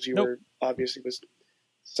Trios. You Nope. were obviously was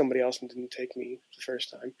somebody else and didn't take me the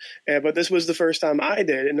first time. But this was the first time I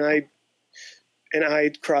did, and I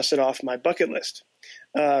crossed it off my bucket list.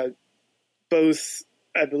 I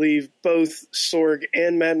believe both Sorg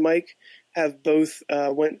and Mad Mike have both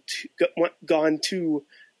gone to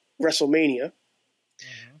WrestleMania.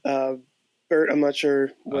 Bert, I'm not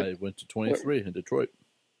sure what. I went to 23 in Detroit.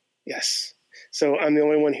 Yes. So I'm the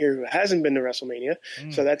only one here who hasn't been to WrestleMania.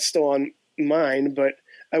 So that's still on mine. But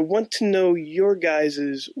I want to know your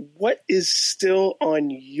guys's, what is still on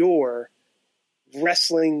your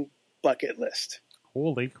wrestling bucket list?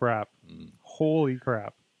 Holy crap! Holy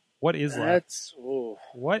crap! What is left? That's ooh.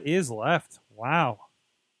 What is left? Wow.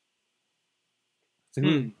 So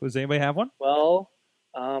does anybody have one? Well,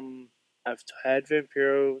 I've had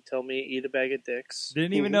Vampiro tell me eat a bag of dicks.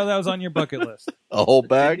 Didn't even know that was on your bucket list. A whole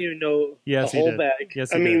bag? Didn't even know Yes, the he whole did. bag.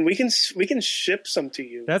 Yes, I he mean, did. we can ship some to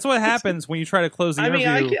you. That's what happens when you try to close the I mean,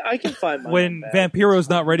 interview. I can find my When own bag. Vampiro's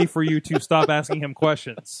not ready for you to stop asking him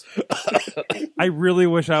questions. I really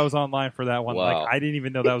wish I was online for that one. Wow. Like I didn't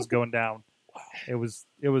even know that was going down. It was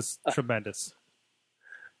tremendous.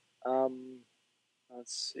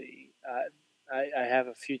 Let's see. I have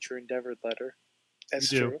a future endeavor letter. That's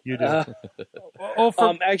You do. true. You do.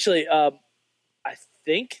 Uh, actually, I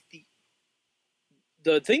think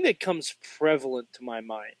the thing that comes prevalent to my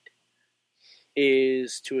mind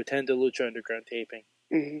is to attend a Lucha Underground taping.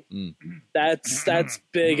 Mhm. That's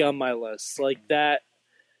big on my list. Like that,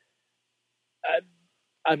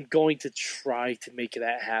 I'm going to try to make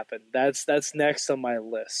that happen. That's next on my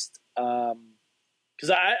list. Because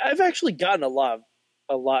I've actually gotten a lot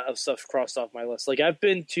of stuff crossed off my list. Like I've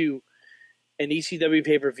been to an ECW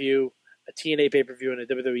pay-per-view, a TNA pay-per-view, and a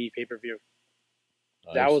WWE pay-per-view.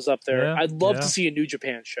 That Nice. was up there. Yeah, I'd love yeah. to see a New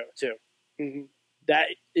Japan show too. Mhm. That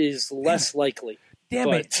is less likely. Damn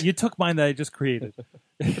it! But- You took mine that I just created.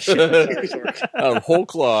 Out of whole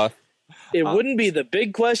cloth. It wouldn't be the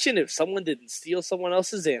big question if someone didn't steal someone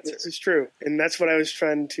else's answer. This is true, and that's what I was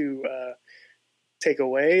trying to take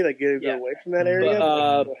away, like get Yeah. away from that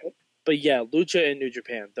area. But yeah, Lucha and New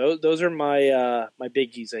Japan. Those are my my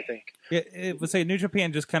biggies, I think. It would say New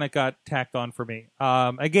Japan just kind of got tacked on for me.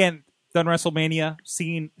 Again, done WrestleMania,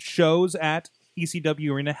 seen shows at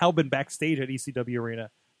ECW Arena, hell, been backstage at ECW Arena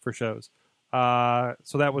for shows.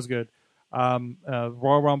 So that was good.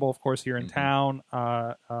 Royal Rumble, of course, here in town.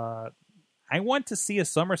 I want to see a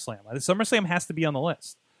SummerSlam. The SummerSlam has to be on the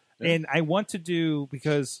list. Yeah. And I want to do,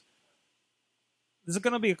 because this is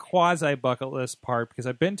going to be a quasi bucket list part, because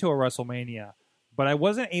I've been to a WrestleMania, but I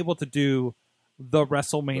wasn't able to do the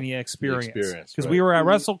WrestleMania experience because we right. were at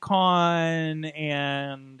WrestleCon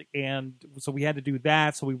and so we had to do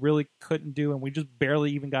that, so we really couldn't do, and we just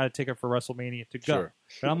barely even got a ticket for WrestleMania to go. Sure.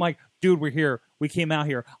 But I'm like, dude, we're here. We came out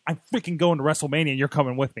here. I'm freaking going to WrestleMania, and you're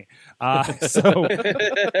coming with me. So to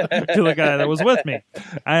the guy that was with me,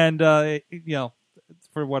 and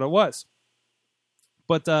for what it was.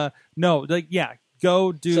 But no, like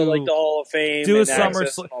go do So like the Hall of Fame, do a and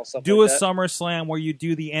Access SummerSlam, and all stuff do like a that. SummerSlam where you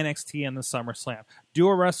do the NXT and the SummerSlam. Do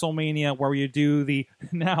a WrestleMania where you do the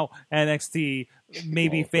now NXT,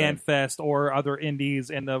 maybe Hall of Fame. FanFest or other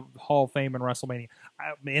indies and the Hall of Fame and WrestleMania,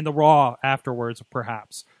 and the Raw afterwards,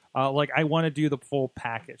 perhaps. Like I want to do the full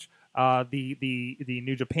package. The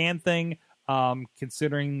New Japan thing,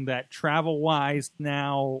 considering that travel wise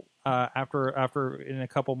now, after in a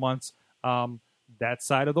couple months, that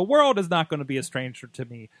side of the world is not going to be a stranger to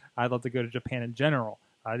me. I'd love to go to Japan in general.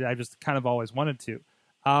 I just kind of always wanted to.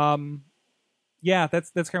 Yeah,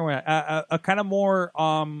 that's kind of where a kind of more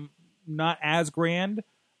not as grand.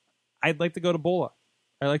 I'd like to go to Bola.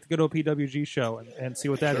 I'd like to go to a PWG show and see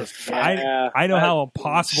what that is. Yeah. I know how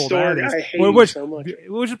impossible Sorg, that is. I hate you so much.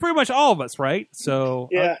 Which is pretty much all of us, right? So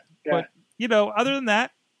Yeah, yeah. but other than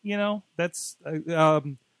that, that's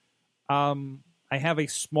I have a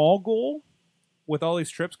small goal with all these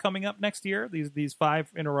trips coming up next year. These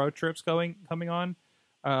 5 in a row trips coming on,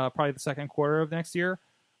 probably the second quarter of next year.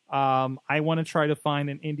 I want to try to find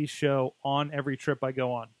an indie show on every trip I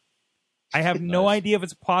go on. I have no Nice. idea if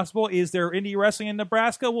it's possible. Is there indie wrestling in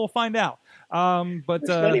Nebraska? We'll find out. But There's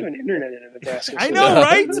not even internet in Nebraska. I so- know,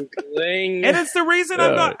 right? Ling. And it's the reason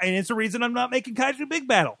I'm Yeah. not. And it's the reason I'm not making Kaiju Big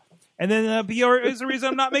Battle. And then Peoria is the reason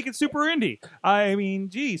I'm not making Super Indie. I mean,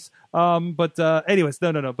 geez. But anyways,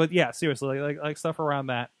 no. But yeah, seriously, like stuff around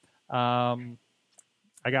that.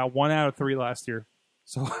 I got 1 out of 3 last year,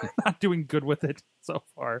 so I'm not doing good with it so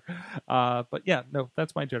far. But yeah, no,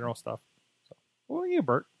 that's my general stuff. So, what about you,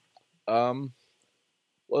 Bert?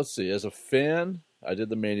 Let's see. As a fan, I did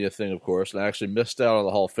the Mania thing, of course, and I actually missed out on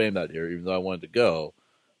the Hall of Fame that year, even though I wanted to go.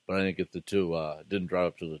 But I didn't get didn't drive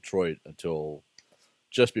up to Detroit until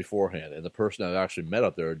just beforehand. And the person I actually met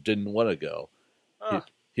up there didn't want to go.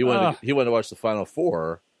 He wanted to watch the Final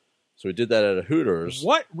Four, so we did that at a Hooters.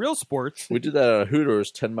 What real sports? We did that at a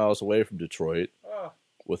Hooters 10 miles away from Detroit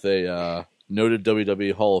with a noted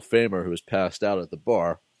WWE Hall of Famer who was passed out at the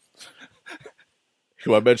bar.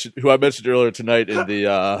 Who I mentioned earlier tonight in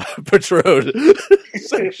the Patrode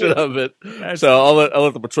section of it. So I'll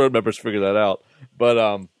let the Patrode members figure that out.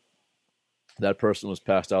 But that person was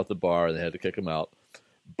passed out at the bar and they had to kick him out.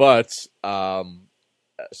 But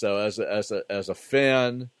so as a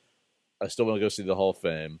fan, I still want to go see the Hall of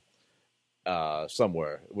Fame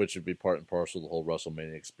somewhere, which would be part and parcel of the whole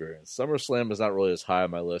WrestleMania experience. SummerSlam is not really as high on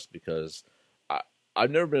my list because I've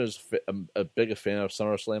never been as a big a fan of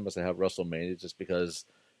SummerSlam as I have WrestleMania, just because,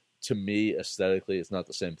 to me, aesthetically, it's not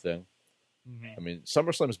the same thing. Mhm. I mean,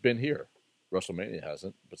 SummerSlam has been here. WrestleMania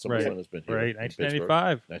hasn't, but SummerSlam Right. has been here. Right, in Pittsburgh.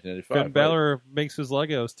 1995. 1995. Finn right. Balor makes his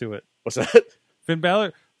Legos to it. What's that? Finn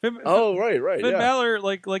Balor. Oh, right. Finn Yeah. Balor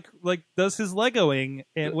like does his Legoing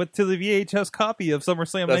and with to the VHS copy of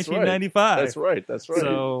SummerSlam That's right. 1995. That's right. That's right.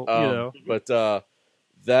 So, you know. But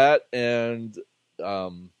that and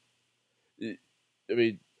I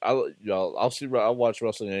mean, I'll watch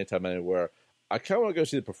wrestling anytime, anywhere. I kind of want to go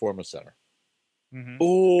see the Performance Center Mhm.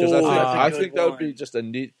 because Ooh, I that's a think good that would one. be just a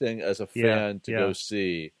neat thing as a Yeah, fan to yeah. go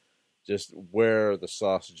see, just where the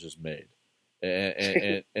sausage is made,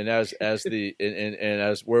 and as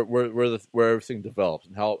where everything develops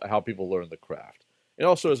and how people learn the craft, and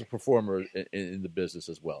also as a performer in the business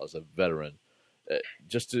as well as a veteran,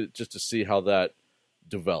 just to see how that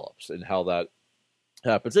develops and how that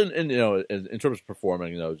happens. And you know, in terms of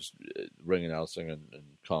performing, you know, just ring announcing and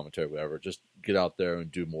commentary, whatever. Just get out there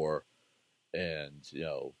and do more, and you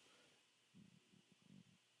know,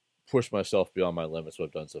 push myself beyond my limits. What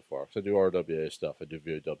I've done so far. So I do RWA stuff, I do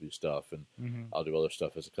VOW stuff, and Mhm. I'll do other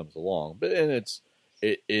stuff as it comes along. But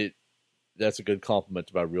that's a good compliment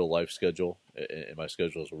to my real life schedule and my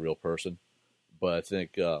schedule as a real person. But I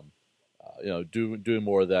think you know, doing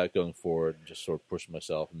more of that going forward, and just sort of pushing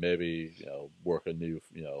myself, and maybe, you know, work a new,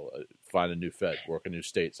 you know, find a new fed, work a new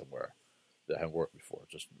state somewhere that I haven't worked before,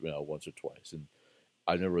 just, you know, once or twice. And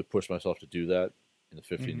I never really pushed myself to do that in the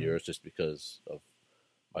 15 Mhm. years, just because of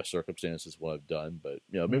my circumstances, what I've done. But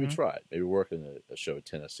you know, maybe Mhm. try it, maybe work in a show in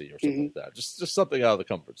Tennessee or something like that. Just something out of the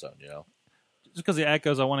comfort zone, you know. Just because the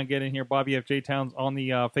echoes, I want to get in here. Bobby F. J. Towns on the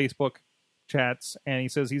Facebook chats, and he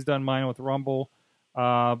says he's done mine with Rumble,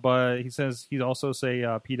 but he says he'd also say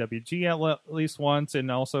PWG at least once, and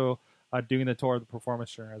also doing the tour of the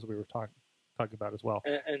Performance Center, as we were talking about as well.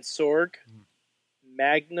 And Sorg,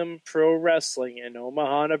 Magnum Pro Wrestling in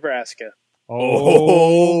Omaha, Nebraska.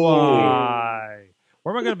 Oh my!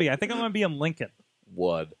 Where am I going to be? I think I'm going to be in Lincoln.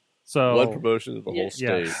 One So promotion of the whole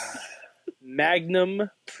Yeah. state. Magnum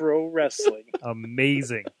Pro Wrestling.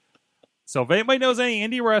 amazing. So if anybody knows any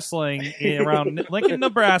indie wrestling around Lincoln,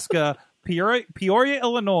 Nebraska, Peoria,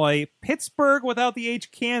 Illinois, Pittsburgh without the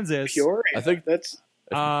H, Kansas. Peoria. I think- that's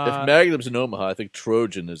If Magnum's in Omaha, I think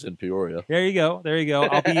Trojan is in Peoria. There you go.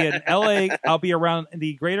 I'll be in LA. I'll be around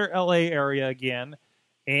the greater LA area again.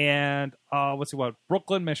 And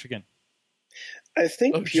Brooklyn, Michigan. I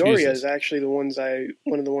think Oh, Peoria Jesus. is actually one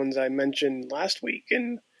of the ones I mentioned last week.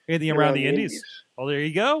 And Around the Indies. Well, there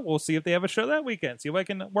you go. We'll see if they have a show that weekend. See if I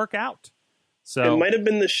can work out. So It might have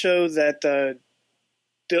been the show that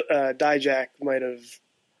Dijak might have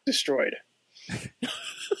destroyed.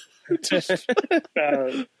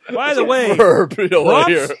 by the way, Verb, you know,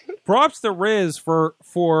 here. props to Riz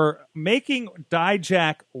for making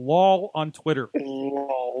Dijak lol on Twitter.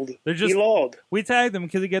 Lolled. They're just- He lolled. We tagged him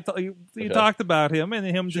because he Okay. talked about him and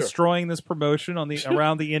him Sure. destroying this promotion on the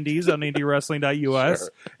around the Indies on IndieWrestling.us, Sure.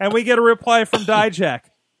 and we get a reply from Dijak.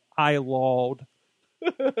 I lolled.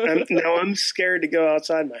 Now I'm scared to go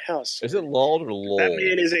outside my house. Is it lulled or lull? That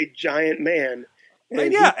man is a giant man. Yeah,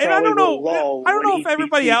 he and I probably don't know- will loll I don't when know he if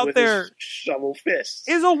everybody beats me out with there his shovel fists.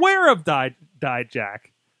 Is aware of Dijak,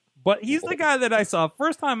 But he's the guy that I saw.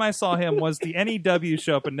 First time I saw him was the NEW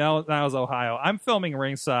show up in Niles, Ohio. I'm filming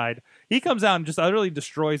ringside. He comes out and just utterly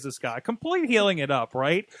destroys this guy, complete healing it up,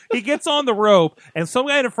 right? He gets on the rope, and some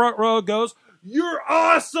guy in the front row goes, "You're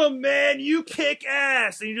awesome, man. You kick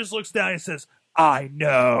ass." And he just looks down and says, "I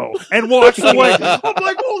know," and walks away. I'm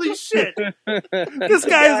like, holy shit. This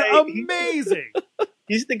guy is amazing.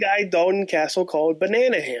 He's the guy Dalton Castle called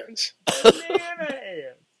Banana Hands. Banana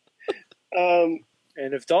hands.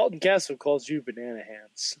 And if Dalton Castle calls you Banana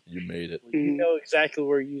Hands, You made it. you know exactly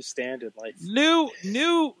where you stand in life.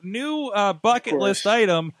 New bucket list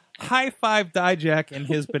item. High five Dijak in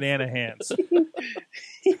his banana hands.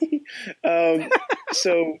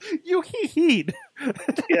 So You heed.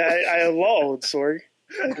 yeah, I lulled, Sorg.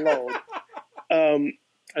 I lulled.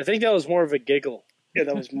 I think that was more of a giggle. Yeah,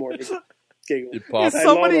 that was more of a giggle. It popped. Is I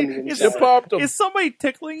lulled somebody on the is, inside. It popped him. is somebody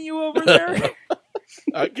tickling you over there?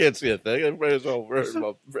 I can't see a thing. Everybody's all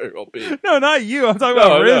very well be. No, not you. I'm talking No,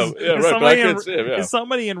 about Riz. no. Yeah, Is right, but I somebody can't see him, yeah. Is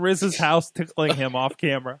somebody in Riz's house tickling him off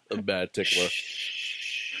camera? A bad tickler.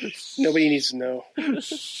 Nobody needs to know.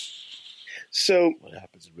 So What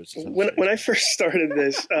happens in Rich's house? when I first started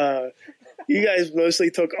this, you guys mostly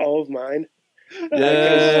took all of mine.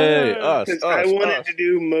 Yay! Us, Because I wanted us. to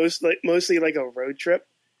do mostly like a road trip.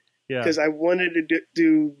 Yeah. Because I wanted to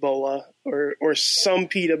do Bola or some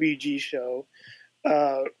PWG show.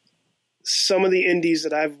 Some of the indies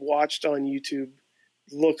that I've watched on YouTube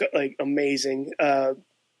look like amazing. I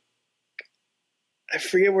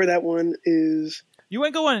forget where that one is. You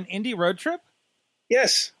want to go on an indie road trip?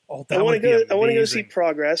 Yes, Oh, I that want would to be go. amazing. I want to go see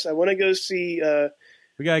Progress. I want to go see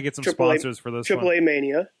We gotta get some Triple A- sponsors for this one. AAA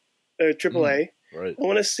Mania, AAA. Right. I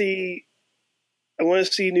want to see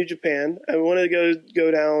New Japan. I want to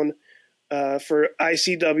go down for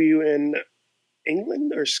ICW in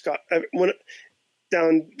England or Scotland. I want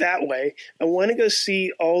down that way. I want to go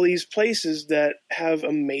see all these places that have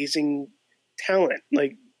amazing talent,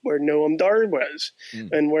 like where Noam Dar was,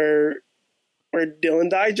 and where Dylan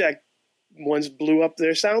Dijak once blew up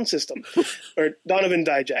their sound system, or Donovan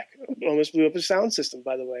Dijak almost blew up his sound system.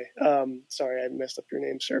 By the way, sorry I messed up your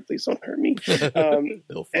name, sir. Please don't hurt me. They'll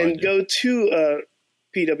find And you. go to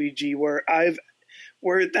PWG where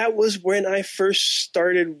that was when I first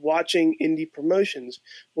started watching indie promotions,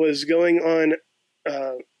 was going on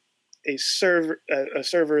a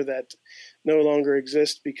server that no longer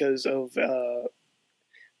exists because of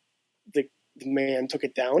the man took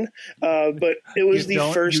it down. But it was You the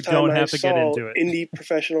don't- first you time don't I have to get saw into it. indie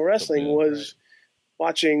professional wrestling man, was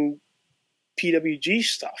watching PWG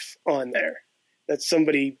stuff on there that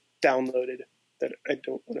somebody downloaded that I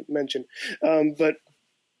don't want to mention. But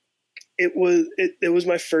it was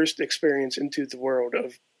my first experience into the world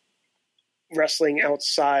of wrestling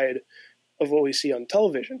outside of what we see on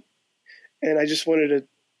television. And I just wanted to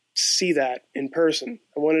see that in person.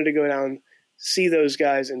 I wanted to go down, see those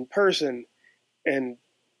guys in person and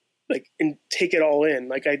take it all in,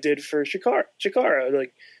 like I did for Chikara,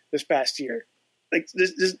 like this past year. Like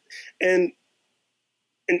this and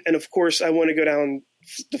of course I want to go down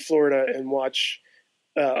to Florida and watch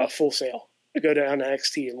a Full Sail. I go down to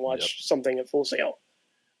NXT and watch something at Full Sail.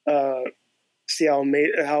 See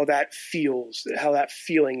how that feels, how that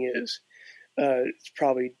feeling is. It's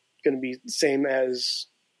probably going to be the same as.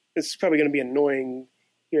 It's probably going to be annoying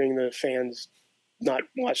hearing the fans not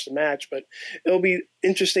watch the match, but it'll be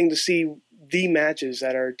interesting to see the matches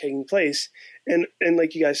that are taking place. And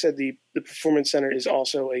like you guys said, the Performance Center is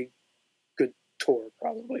also a good tour,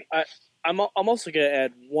 probably. I'm also going to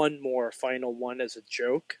add one more final one as a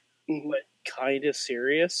joke, Mhm. but kind of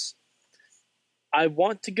serious. I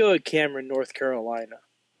want to go to Cameron, North Carolina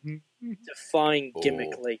to find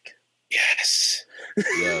Gimmick Lake. Yes.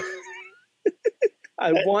 Yeah.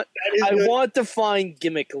 I want to find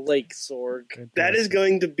Gimmick Lake, Sorg. That is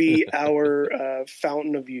going to be our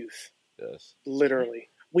fountain of youth, Yes. literally.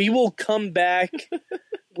 We will come back.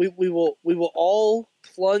 we will all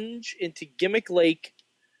plunge into Gimmick Lake.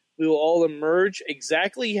 We will all emerge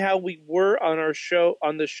exactly how we were on our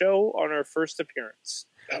on our first appearance.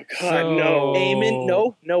 Oh God, no!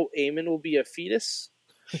 Eamon, no, Eamon will be a fetus.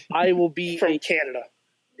 I will be From Canada.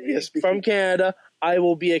 Yes, from Canada. I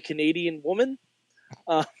will be a Canadian woman.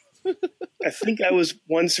 I think I was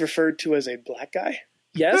once referred to as a black guy.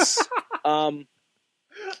 Yes. I'm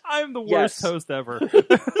the worst Yes. host ever.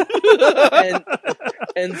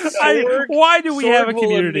 and Sorg, Why do we have a Sorg will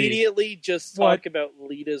community? immediately just What? talk about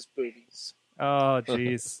Lita's boobies. Oh,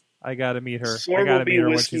 jeez. I gotta meet her. Sorg I gotta will be meet her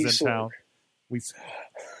when Whiskey she's in Sorg. town.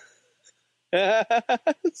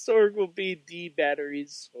 Sorg will be D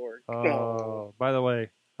Battery's Sorg. Oh, by the way,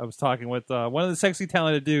 I was talking with one of the sexy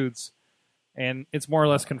talented dudes and it's more or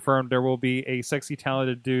less confirmed there will be a Sexy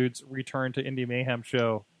Talented Dudes return to Indie Mayhem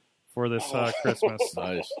show for this Christmas.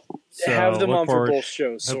 Nice. So Have them look on for forward- both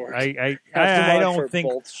shows, Sword. I Have them on don't for think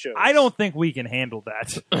both shows. I don't think we can handle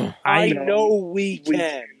that. I know. know we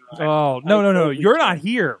can. Oh I no! know we You're can. not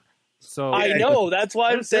here. So I know. That's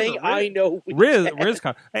why I'm Riz- saying Riz- I know we Riz, can.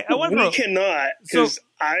 RizCon. Hey, I want We to cannot, because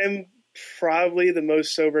I'm probably the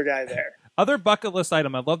most sober guy there. other bucket list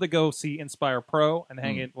item. I'd love to go see Inspire Pro and Hmm.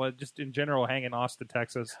 hang it. Well, just in general, hang in Austin,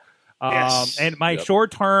 Texas. Yes. And my Yep.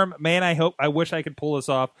 short term, man, I wish I could pull this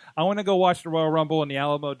off. I want to go watch the Royal Rumble in the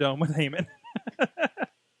Alamo Dome with Heyman.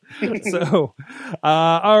 So,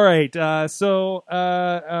 all right.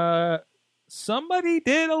 Somebody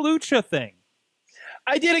did a lucha thing.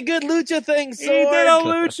 I did a good lucha thing, He Sword. did a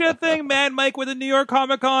lucha thing. Mad Mike with the New York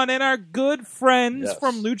Comic Con, and our good friends Yes.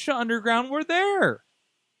 from Lucha Underground were there.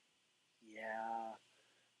 Yeah.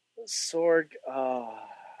 Sorg,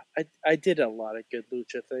 I did a lot of good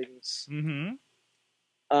lucha things.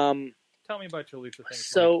 Mm-hmm. Um, Tell me about your lucha thing. Mike.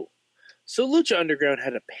 so Lucha Underground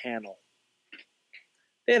had a panel.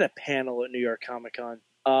 They had a panel at New York Comic Con.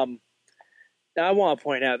 Now I want to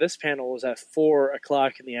point out this panel was at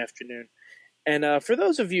 4:00 in the afternoon, and for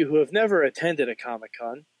those of you who have never attended a Comic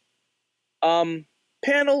Con,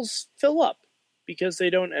 panels fill up because they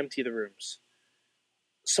don't empty the rooms.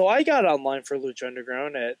 So I got online for Lucha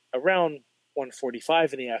Underground at around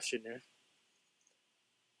 1:45 in the afternoon.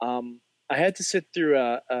 I had to sit through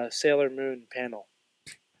a Sailor Moon panel.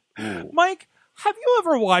 Mike, have you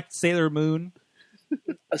ever watched Sailor Moon?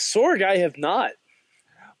 A Sorg, I have not.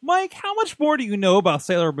 Mike, how much more do you know about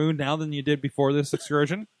Sailor Moon now than you did before this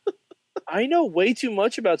excursion? I know way too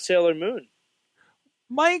much about Sailor Moon.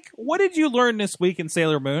 Mike, what did you learn this week in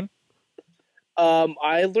Sailor Moon?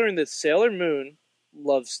 I learned that Sailor Moon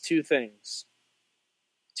loves two things.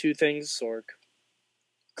 Two things, Sorg.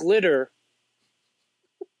 Glitter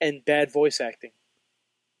and bad voice acting.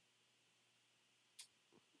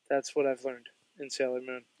 That's what I've learned in Sailor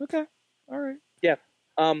Moon. Okay, all right. Yeah.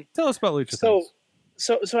 Tell us about lucha So,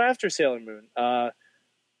 things. so after Sailor Moon,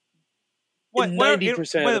 What-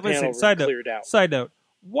 90% of the wait, panel listen, side room note, cleared out. Side note: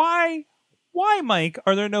 Why, Mike?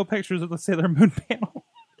 Are there no pictures of the Sailor Moon panel?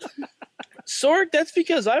 Sorg, that's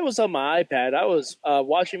because I was on my iPad. I was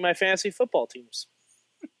watching my fantasy football teams.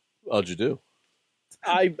 How'd you do?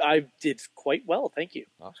 I did quite well, thank you.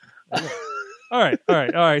 Awesome. All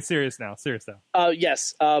right. Serious now.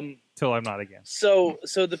 Yes. Till I'm not again. So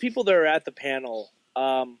the people that are at the panel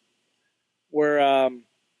were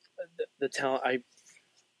the talent.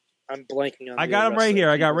 I'm blanking on. I the got him right wrestling here.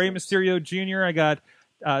 I got people's Rey names. Mysterio Jr. I got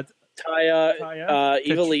Taya, Taya,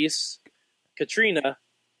 Ivelisse, Katrina,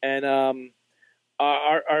 and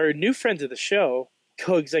our new friend of the show,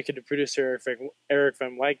 co-executive producer Eric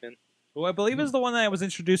Van Wagenen. who I believe is the one that I was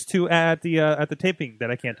introduced to at the taping that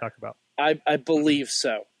I can't talk about. I believe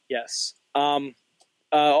so. Yes.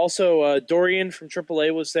 Also, Dorian from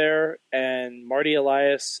AAA was there, and Marty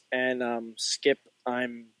Elias and Skip.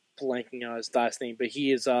 I'm blanking on his last name, but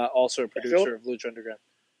he is also a producer of Lucha Underground.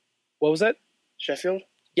 What was that? Sheffield?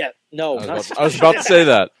 Yeah. No. I was about to say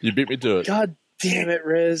that. You beat me to it. God damn it,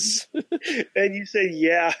 Riz. And you said,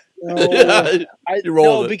 yeah. No, You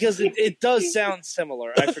rolled no, it. because it does sound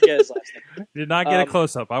similar. I forget his last name. Did not get a Um,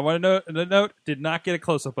 close up. I want to note. Did not get a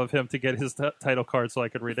close up of him to get his title card so I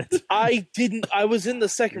could read it. I didn't. I was in the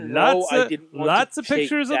second row. Lots I of, didn't. Want lots to of take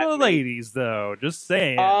pictures of that the many. ladies, though. Just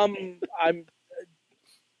saying. I'm.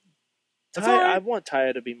 That's Ty, all right. I want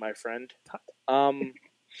Taya to be my friend.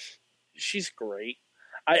 She's great.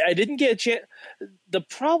 I didn't get a chance. The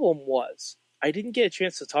problem was I didn't get a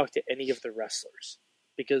chance to talk to any of the wrestlers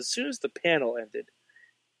because as soon as the panel ended,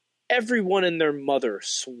 everyone and their mother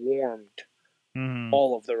swarmed Mhm.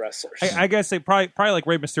 all of the wrestlers. I guess they probably like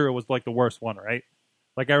Rey Mysterio was like the worst one, right?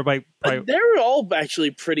 Like everybody. Probably, They were all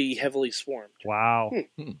actually pretty heavily swarmed. wow.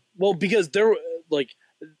 Well, because there were like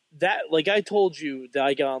that. Like I told you that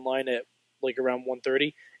I got online at like around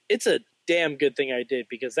 1:30. It's a damn good thing I did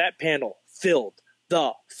because that panel filled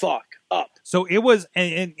the fuck up. So it was,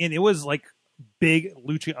 and it was like big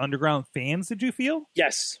Lucha Underground fans. Did you feel?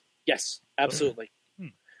 Yes, absolutely. Hmm.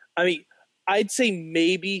 I mean, I'd say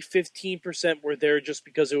maybe 15% were there just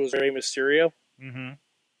because it was Rey Mysterio, Mm-hmm.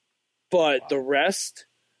 but the rest,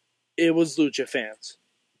 it was Lucha fans,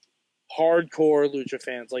 hardcore Lucha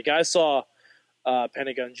fans. Like I saw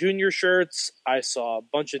Pentagon Junior shirts, I saw a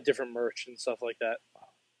bunch of different merch and stuff like that.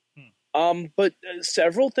 But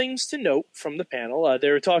several things to note from the panel. They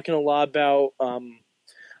were talking a lot about,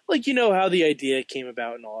 like, you know, how the idea came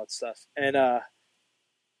about and all that stuff. And I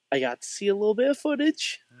got to see a little bit of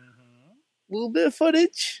footage.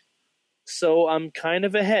 So I'm kind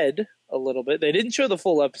of ahead a little bit. They didn't show the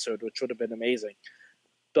full episode, which would have been amazing.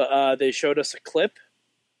 But they showed us a clip.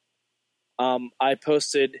 I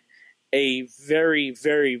posted a very,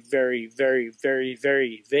 very, very, very, very,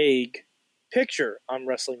 very vague picture on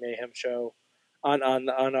Wrestling Mayhem Show on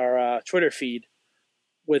our Twitter feed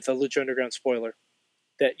with a Lucha Underground spoiler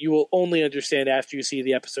that you will only understand after you see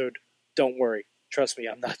the episode. Don't worry. Trust me,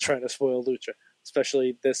 I'm not trying to spoil Lucha,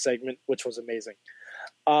 especially this segment, which was amazing.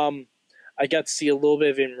 I got to see a little bit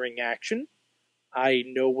of in-ring action. I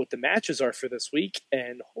know what the matches are for this week,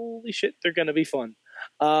 and holy shit, they're going to be fun.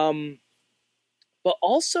 But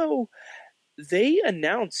also, they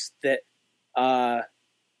announced that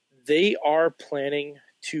they are planning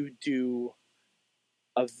to do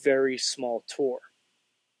a very small tour.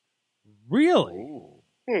 Really? Ooh.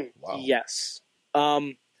 Wow. Yes.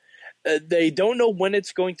 They don't know when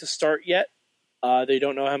it's going to start yet. They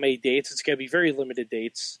don't know how many dates. It's going to be very limited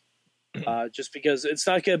dates. Just because it's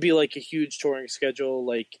not going to be like a huge touring schedule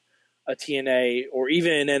like a TNA or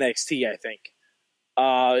even an NXT, I think.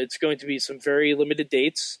 It's going to be some very limited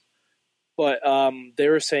dates. But they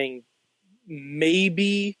were saying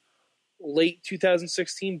maybe late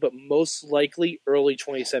 2016, but most likely early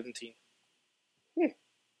 2017.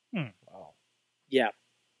 Wow. Yeah.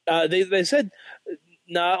 They said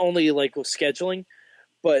not only like with scheduling,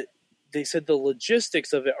 but they said the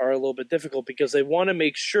logistics of it are a little bit difficult because they want to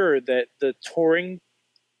make sure that the touring,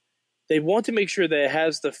 they want to make sure that it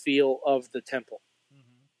has the feel of the temple.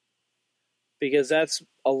 Because that's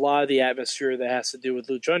a lot of the atmosphere that has to do with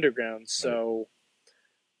Lucha Underground. So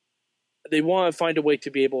they want to find a way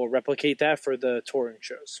to be able to replicate that for the touring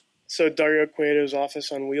shows. So Dario Cueto's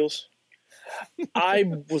office on wheels. I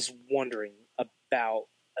was wondering about,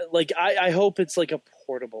 like, I hope it's like a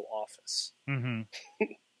portable office. Mm-hmm.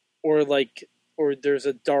 Or there's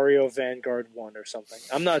a Dario Vanguard 1 or something.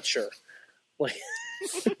 I'm not sure. Like,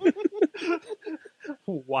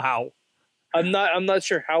 Wow. I'm not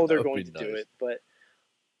sure how they're That would going be to do nice. it, but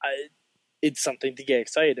it's something to get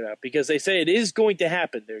excited about because they say it is going to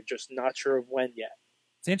happen. They're just not sure of when yet.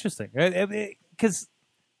 It's interesting because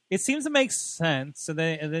it seems to make sense, and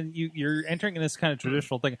then you're entering in this kind of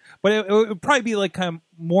traditional thing. But it would probably be like kind of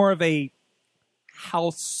more of a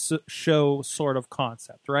house show sort of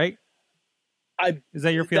concept, right? Is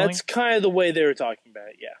that your feeling? That's kind of the way they were talking about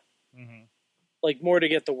it. Yeah, Mhm. like more to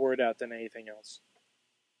get the word out than anything else.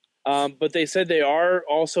 But they said they are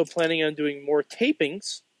also planning on doing more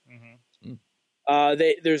tapings.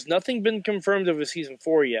 There's nothing been confirmed of a season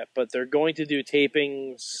 4 yet, but they're going to do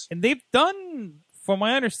tapings. And they've done, from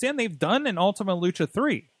my understanding, they've done an Ultima Lucha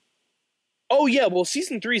 3. Oh yeah, well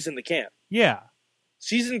season 3 is in the camp. Yeah.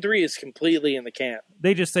 Season 3 is completely in the camp.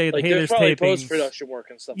 They just say, Like hey, there's there's probably tapings. post-production work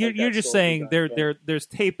and stuff. You're, like that you're just still to be saying done, but- there's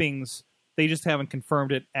tapings. They just haven't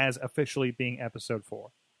confirmed it as officially being episode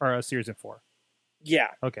 4 or season 4. Yeah.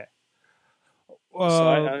 Okay. So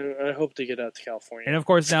I hope to get out to California. And of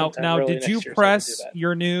course, now sometime early did you next year so I can press do that.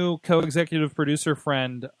 your new co-executive producer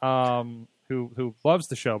friend, who loves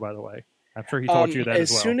the show, by the way? I'm sure he told you that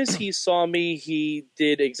as well. soon as he saw me, he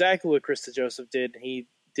did exactly what Krista Joseph did. He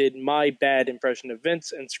did my bad impression of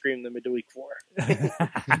Vince and screamed the midweek 4. And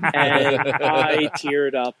I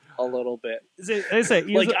teared up a little bit.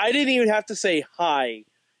 Like I didn't even have to say hi.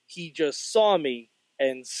 He just saw me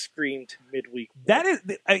and screamed midweek 4.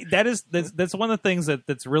 that's one of the things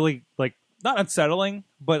that's really like not unsettling,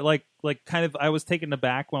 but like kind of I was taken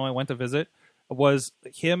aback when I went to visit was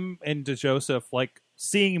him and DeJoseph like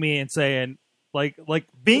seeing me and saying like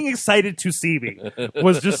being excited to see me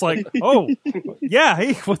was just like, oh yeah,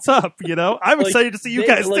 hey, what's up? You know, I'm Like, excited to see you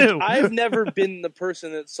guys too. I've never been the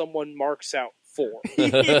person that someone marks out for.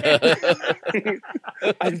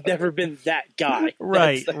 I've never been that guy.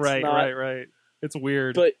 Right, That's right. not- It's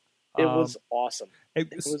weird. But it was awesome. It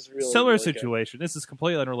was really, similar really good. situation. This is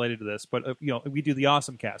completely unrelated to this, but we do the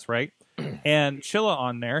Awesome Cast, right? And Chilla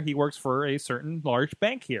on there, he works for a certain large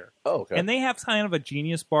bank here, Oh, okay. and they have kind of a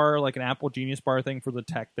Genius Bar, like an Apple Genius Bar thing for the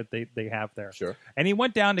tech that they have there. Sure. And he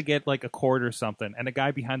went down to get like a cord or something, and a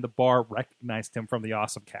guy behind the bar recognized him from the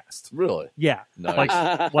Awesome Cast. Really? Yeah,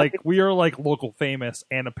 Nice. like we are like local famous,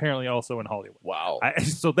 and apparently also in Hollywood. Wow.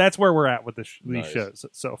 So that's where we're at with these Nice. shows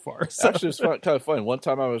so far. So, Actually, it's kind of funny. One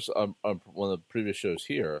time I was on one of the previous shows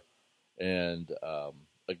here, and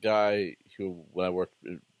a guy who, when I worked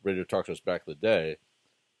at Radio Talk Shows back in the day,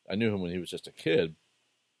 I knew him when he was just a kid,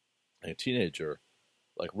 a teenager,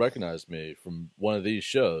 like recognized me from one of these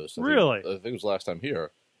shows. I think it was last time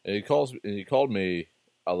here, and he called me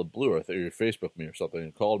out of the blue. I think he Facebooked me or something,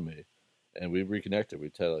 and called me, and we reconnected.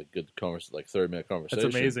 We had a good conversation, like 30-minute conversation.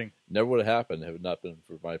 that's amazing. Never would have happened if it not been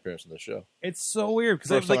for my appearance on the show. It's so weird because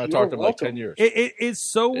First time I talked to him in like 10 years. It is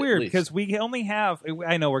so At weird least. because we only have.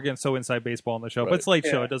 I know we're getting so inside baseball on the show, but it's late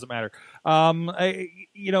show. Yeah. It doesn't matter.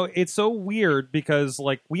 It's so weird because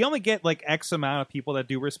like we only get like X amount of people that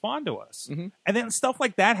do respond to us, and then stuff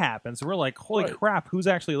like that happens. We're like, holy Right. crap, who's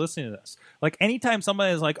actually listening to this? Like anytime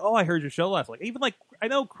somebody is like, oh, I heard your show last. Like even like I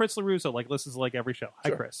know Chris LaRusso like listens to like every show. Hi,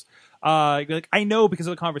 Sure. Chris. Like I know because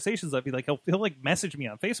of the conversations I'd be like he'll like message me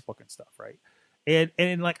on Facebook and stuff, right?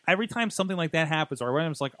 And like every time something like that happens, or when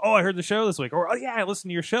I'm just like, oh, I heard the show this week, or oh yeah, I listened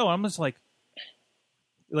to your show, I'm just like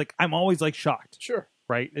I'm always like shocked, Sure.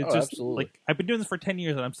 right? It's Oh, just absolutely. like I've been doing this for 10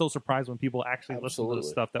 years, and I'm still surprised when people actually listen to the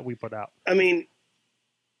Absolutely. stuff that we put out. I mean,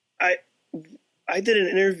 I did an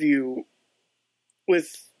interview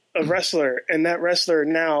with a wrestler, and that wrestler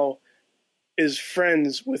now is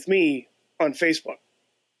friends with me on Facebook.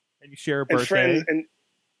 And you share a And birthday, friends,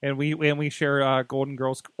 and we share Golden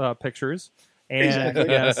Girls pictures. And Exactly.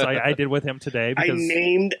 yes, I did with him today because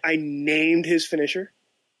I named his finisher.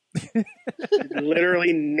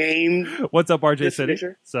 Literally named. what's up, RJ This City?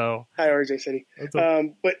 finisher? So Hi, RJ City. what's up?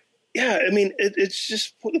 But yeah, I mean, it's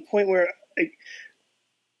just the point where I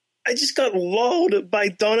just got lulled by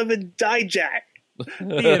Donovan Dijak.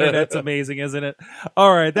 The internet's amazing, isn't it?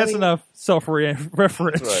 All right, that's enough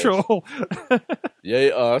self-referential.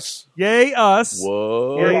 Yay, us. Yay, us.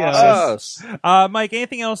 Whoa, Yay, us. Mike,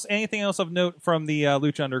 anything else of note from the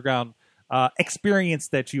Lucha Underground experience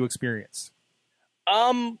that you experienced?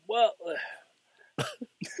 Well,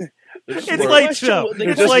 It's words. late show. They're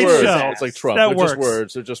It's just late words. show. It's like Trump. That They're works. just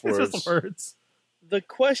words. They're just It's words. just words. the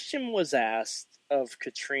question was asked of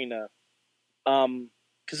Katrina,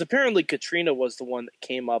 because apparently Katrina was the one that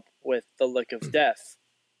came up with the lick of death,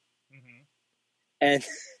 and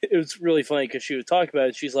it was really funny because she would talk about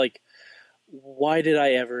it. She's like, "Why did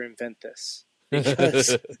I ever invent this?"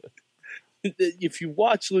 Because if you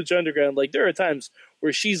watch Lucha Underground, like there are times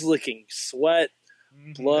where she's licking sweat,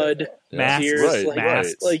 blood, Masks. tears, Right, like, right.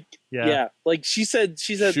 like Yeah. yeah, like she said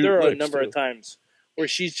Shoot there are a licks, number too. of times where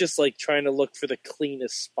she's just like trying to look for the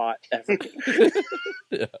cleanest spot ever.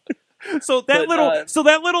 So that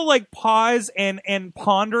But, little like pause and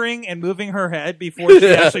pondering and moving her head before she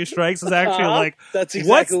actually strikes is actually like That's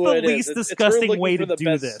what's exactly the what it is. least It's her disgusting looking way for to the do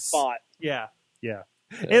best this? spot. Yeah.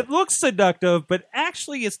 It looks seductive, but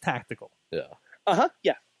actually is tactical. Yeah.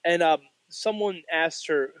 Yeah. And someone asked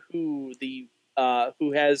her who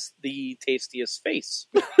has the tastiest face.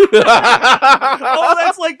 Oh,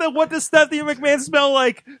 that's like the what does Stephanie McMahon smell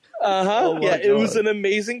like? Oh my Yeah, it was God. an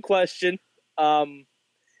amazing question.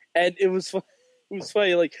 And it was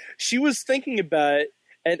funny. Like she was thinking about it,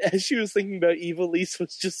 and as she was thinking about, Eva Lise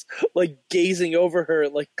was just like gazing over her,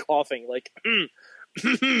 like coughing, like. Oh,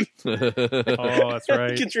 that's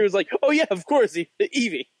right. Katrina was like, "Oh yeah, of course,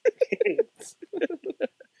 Evie."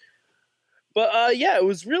 But yeah, it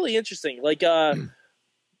was really interesting. Like, because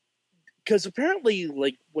apparently,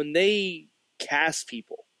 like when they cast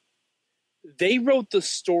people, they wrote the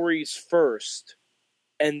stories first,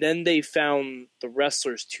 and then they found the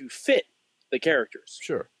wrestlers to fit the characters.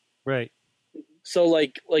 Sure. Right. So,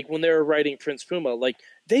 like when they were writing Prince Puma, like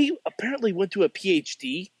they apparently went to a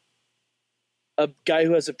PhD, a guy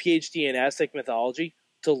who has a PhD in Aztec mythology,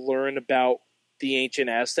 to learn about the ancient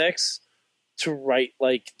Aztecs, to write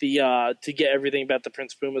like the to get everything about the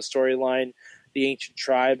Prince Puma storyline, the ancient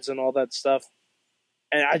tribes, and all that stuff.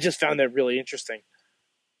 And I just found that really interesting.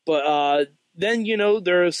 But then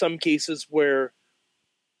there are some cases where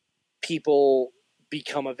people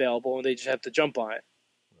become available and they just have to jump on it,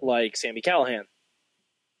 like Sami Callihan.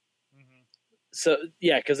 So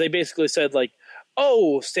yeah, because they basically said like,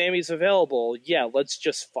 "Oh, Sammy's available. Yeah, let's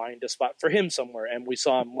just find a spot for him somewhere." And we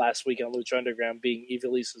saw him last week on Lucha Underground being Eva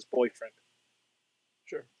Lisa's boyfriend.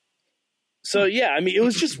 Sure. So yeah, I mean, it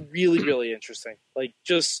was just really, really interesting. Like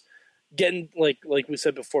just getting like we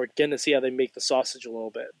said before, getting to see how they make the sausage a little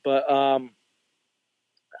bit. But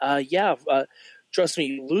trust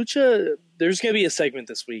me, Lucha. There's gonna be a segment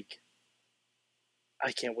this week.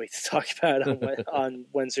 I can't wait to talk about it on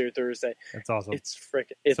Wednesday or Thursday. That's awesome. It's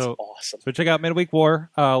awesome. So check out Midweek War,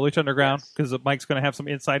 Lucha Underground, because Mike's going to have some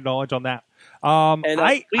inside knowledge on that.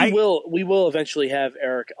 And we will eventually have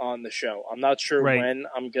Eric on the show. I'm not sure Right. when.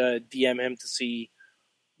 I'm gonna DM him to see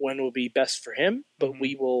when will be best for him, but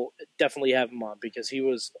we will definitely have him on because he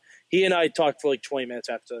and I talked for like 20 minutes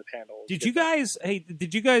after the panel. Did you guys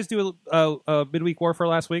do a Midweek War for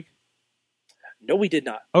last week? No, we did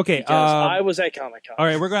not. Okay, Because I was at Comic-Con. all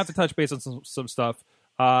right, we're going to have to touch base on some stuff.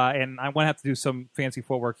 And I'm going to have to do some fancy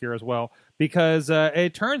footwork here as well, because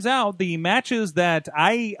it turns out the matches that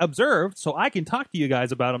I observed, so I can talk to you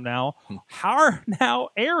guys about them now, are now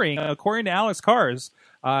airing, according to Alex Cars.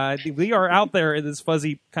 We are out there in this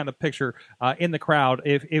fuzzy kind of picture in the crowd.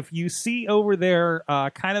 If you see over there,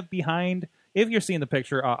 kind of behind, if you're seeing the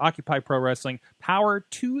picture, Occupy Pro Wrestling, power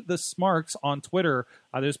to the Smarks on Twitter.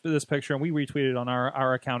 There's this picture, and we retweeted on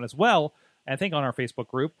our account as well, I think on our Facebook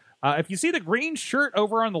group. If you see the green shirt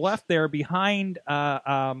over on the left there behind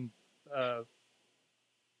all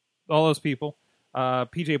those people,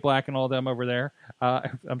 PJ Black and all them over there.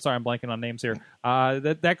 I'm sorry, I'm blanking on names here.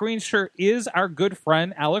 That green shirt is our good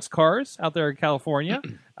friend Alex Cars out there in California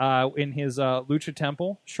in his Lucha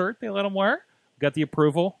Temple shirt they let him wear. Got the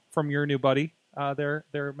approval from your new buddy there,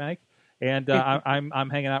 Mike. And I'm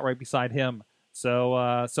hanging out right beside him.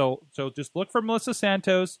 So just look for Melissa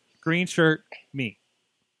Santos, green shirt, me.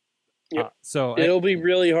 Yep. It'll be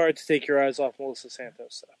really hard to take your eyes off Melissa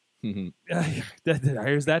Santos.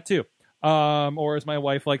 Here's that too. Or as my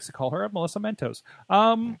wife likes to call her, Melissa Mentos.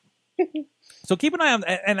 So keep an eye on,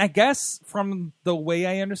 and I guess from the way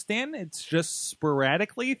I understand, it's just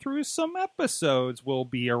sporadically through some episodes will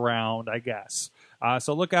be around, I guess.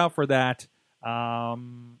 So look out for that. I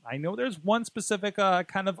know there's one specific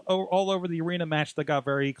kind of all over the arena match that got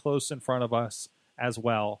very close in front of us as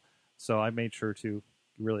well. So I made sure to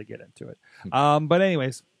really get into it. But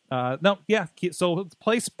anyways, so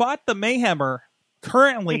play Spot the Mayhemmer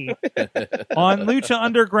currently on Lucha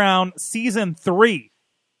Underground Season 3.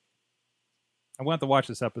 I'm going to have to watch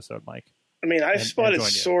this episode, Mike. I mean, I've spotted join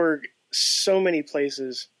you. Sorg so many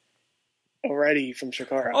places already from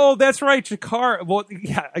Chikara. Oh, that's right, Chikara. Well,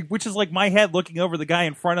 yeah, which is like my head looking over the guy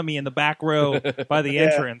in front of me in the back row by the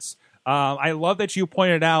entrance. I love that you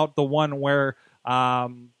pointed out the one where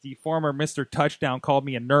the former Mr. Touchdown called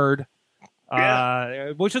me a nerd.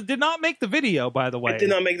 Which did not make the video, by the way. It did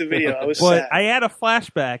not make the video. I was But sad. I had a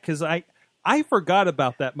flashback because I forgot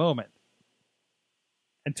about that moment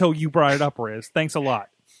until you brought it up, Riz. Thanks a lot.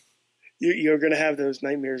 You're going to have those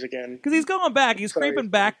nightmares again. Because he's going back. He's Sorry. creeping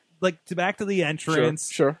back back to the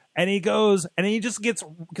entrance. Sure. And he goes, and he just gets,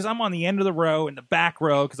 because I'm on the end of the row, in the back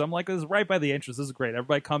row, because I'm like, this is right by the entrance. This is great.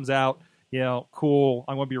 Everybody comes out. Cool.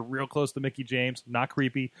 I'm going to be real close to Mickey James. Not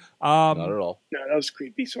creepy. Not at all. No, that was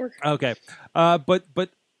creepy, Sorg. Okay.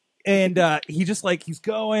 And he just like, he's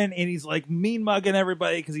going and he's like mean mugging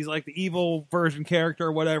everybody because he's like the evil version character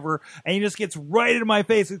or whatever. And he just gets right into my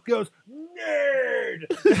face. It goes,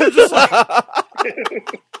 nerd. Just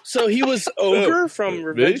like, So he was Ogre from Me?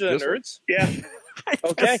 Revenge of the This one? Nerds? Yeah. I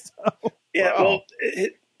Okay. guess so. Yeah, Wow. well,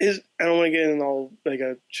 I don't want to get into all like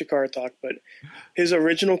a Chikara talk, but his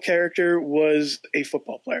original character was a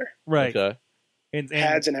football player. Right. Okay. And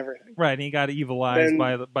Pads and everything. right. And he got evil eyes Then-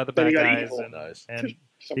 by the then bad he got guys. evil. Nice. And For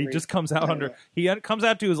some he reason. just comes out I don't under, know. he comes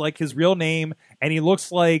out to his real name and he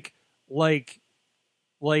looks like He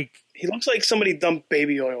looks like somebody dumped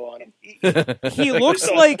baby oil on him. he looks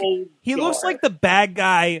With a like whole he looks jar. like the bad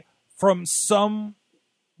guy from some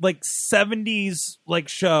like 70s like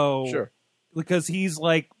show. Sure. Because he's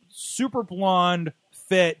like super blonde,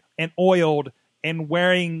 fit, and oiled and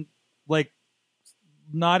wearing like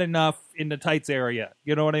not enough in the tights area.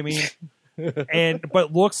 You know what I mean?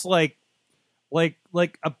 But looks like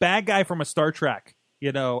a bad guy from a Star Trek,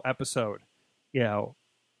 episode.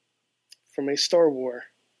 From a Star War.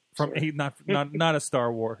 From not a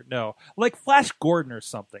Star Wars, no. Like Flash Gordon or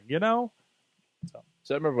something, So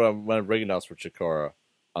I remember when I ring announced for Chikara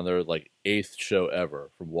on their like 8th show ever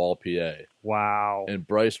from Wall, PA. Wow. And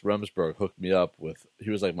Bryce Remsburg hooked me up with. He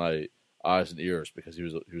was like my eyes and ears because he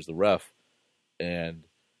was the ref, and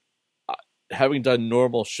having done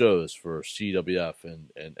normal shows for CWF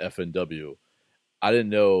and FNW, I didn't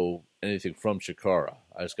know anything from Chikara.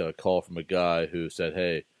 I just got a call from a guy who said,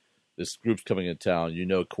 "Hey, this group's coming in town.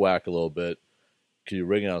 Quack a little bit. Can you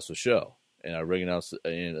ring announce the show?" And I ring announced,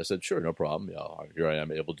 and I said, "Sure, no problem. Here I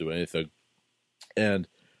am, able to do anything." And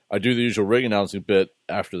I do the usual ring announcing bit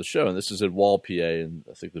after the show, and this is in Wall, PA, and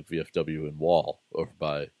I think the VFW in Wall, over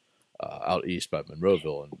by out east by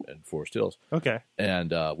Monroeville and Forest Hills, Okay. and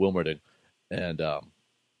Wilmerding, and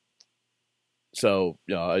so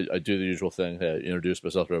I do the usual thing. Hey, I introduce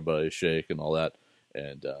myself to everybody, shake and all that,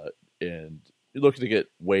 and you're looking to get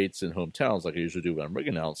weights in hometowns like I usually do when I'm ring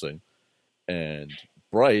announcing, and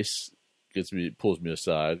Bryce pulls me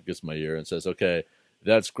aside, gets my ear, and says, "Okay,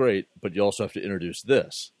 that's great, but you also have to introduce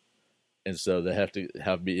this." And so they have to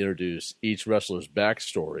have me introduce each wrestler's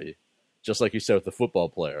backstory, just like you said with the football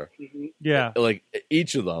player. Yeah. Like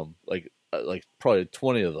each of them, like probably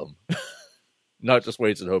 20 of them, not just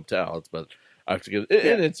weights and hometowns, but I have to give it,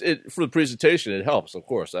 and it's for the presentation. It helps, of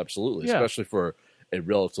course, absolutely, Yeah. especially for a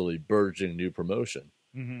relatively burgeoning new promotion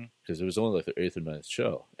Mm-hmm. because it was only like their 8th or 9th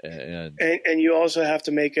show, and And you also have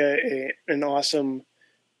to make an awesome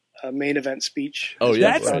main event speech. oh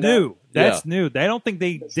yeah, That's right. new. That's Yeah. new. I don't think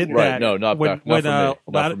they did new. Right, that. no, not when, back, not when, for me, not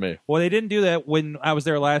Loud- for me. Well, they didn't do that when I was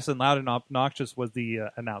there last, and Loud and Obnoxious was the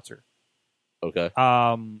announcer. Okay,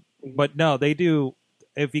 But no, they do.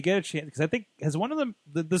 If you get a chance, because I think has one of them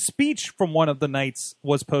the speech from one of the nights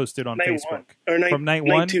was posted on Night Facebook one. Or night, from night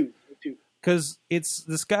one. two. Because it's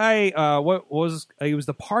this guy. What was he was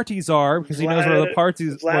the party czar because he knows where the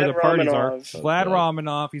parties Vlad are. Romanov. Vlad Okay.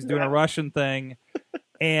 Romanov. He's doing a Russian thing,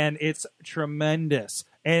 and it's tremendous.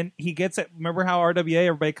 And he gets it. Remember how RWA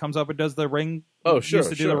everybody comes up and does the ring? Oh, sure, used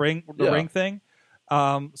to do sure. the Yeah. ring thing.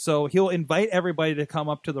 So he'll invite everybody to come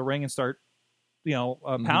up to the ring and start,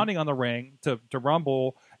 pounding on the ring to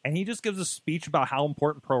rumble. And he just gives a speech about how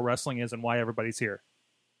important pro wrestling is and why everybody's here.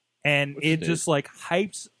 And Which is it neat. just like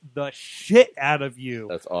hypes the shit out of you.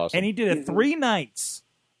 that's awesome. And he did it 3 nights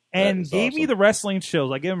and is gave me awesome. the wrestling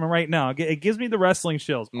chills. I give him right now. It gives me the wrestling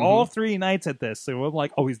chills. Mhm. All 3 nights at this. So I'm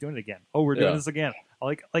like, oh, he's doing it again. Oh, we're doing Yeah. this again.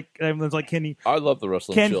 Everyone's like, can he? I love the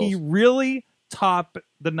wrestling Can chills. he really top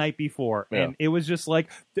the night before? Yeah. And it was just like,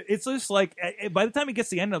 it's just like, by the time he gets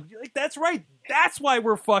to the end of it, you're like, that's right. That's why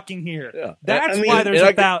we're fucking here. Yeah. That's I mean, why there's And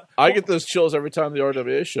about. I get those chills every time the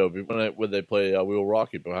RWA show when they play We Will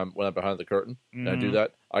Rock You when I'm behind the curtain and I do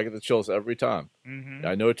that. I get the chills every time. Mhm.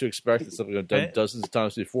 I know what to expect. It's something I've done dozens of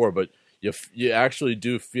times before, but you actually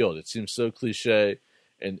do feel it. It seems so cliche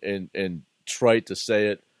and trite to say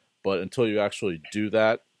it, but until you actually do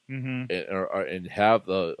that Mhm. and have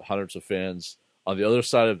the hundreds of fans on the other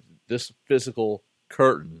side of this physical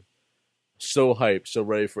curtain, so hyped, so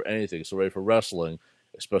ready for anything, so ready for wrestling,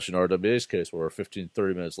 especially in RWA's case, where we're 15,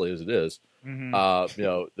 30 minutes late as it is.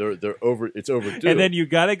 They're over. It's overdue. Mm-hmm. And then you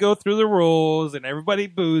got to go through the rules, and everybody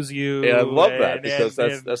boos you. And I love that and- because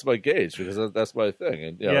and- that's my gauge because that's my thing.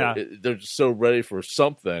 And Yeah. they're just so ready for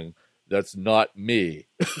something that's not me.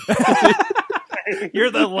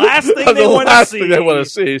 You're the last thing I'm they the want to last see. thing they want to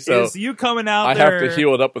see. So is you coming out I there. have to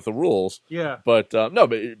heal it up with the rules. Yeah. But no,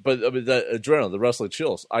 but I mean the adrenaline, the wrestling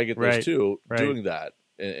chills, I get those Right, too right. doing that,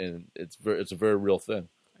 and it's a very real thing.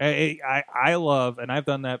 I love, and I've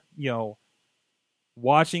done that.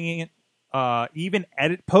 Watching it, even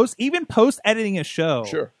post editing a show.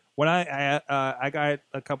 Sure. When I got it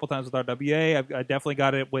a couple times with RWA, I definitely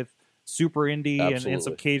got it with Super Indie and some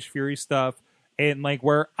Absolutely. Cage Fury stuff, and like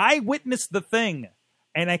where I witnessed the thing,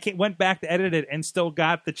 and I went back to edit it and still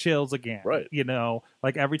got the chills again. Right.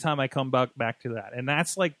 Like every time I come back to that, and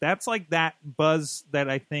that's like that buzz that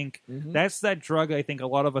I think that's that drug I think a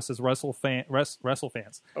lot of us as wrestle fans,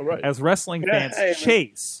 All right. as wrestling Yeah, fans I-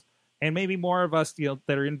 chase, and maybe more of us that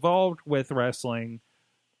are involved with wrestling.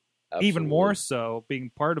 Even more so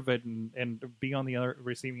being part of it and being on the other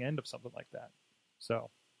receiving end of something like that. So,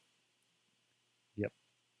 yep.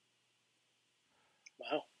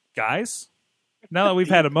 Wow. Guys, now that we've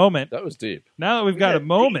had a moment, That was deep. now that we've got a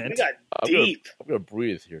moment, We got I'm gonna- deep. I'm gonna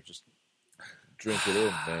breathe here. Just drink it in,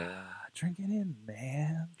 man. drink it in,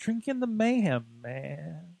 man. Drink in the mayhem,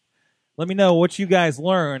 man. Let me know what you guys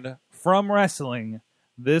learned from wrestling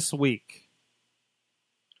this week.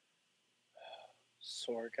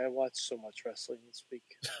 Sorg, I watched so much wrestling this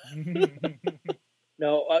week.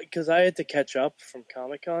 No, because I had to catch up from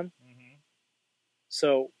Comic-Con.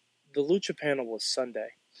 So the Lucha panel was Sunday.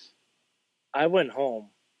 I went home.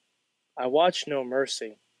 I watched No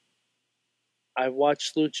Mercy. I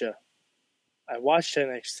watched Lucha. I watched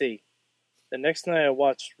NXT. The next night I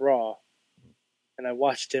watched Raw. And I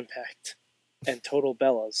watched Impact. And Total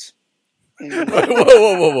Bellas.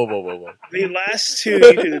 whoa. The last two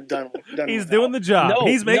you could have done. He's doing the job. No,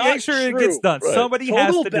 He's making not sure it true. gets done. Right. Somebody has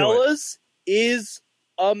Total to do it. Bellas is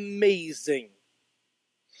amazing.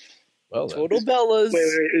 Well, then. Total Bellas.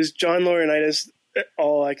 Wait, is John Laurinaitis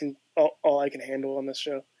all I can handle on this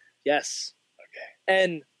show? Yes. Okay,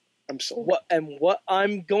 And I'm sold. what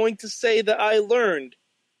I'm going to say that I learned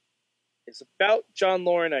is about John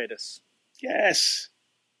Laurinaitis. Yes.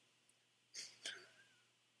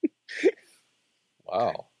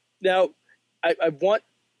 Wow. Now, I want.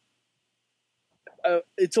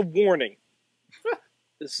 It's a warning.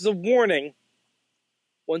 This is a warning.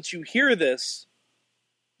 Once you hear this,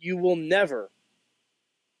 you will never,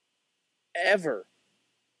 ever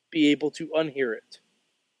be able to unhear it.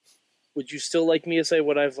 Would you still like me to say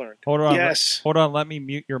what I've learned? Hold on. Yes. Hold on. Let me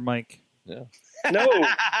mute your mic. Yeah. No.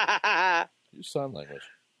 Use sign language.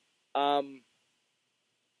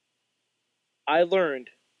 I learned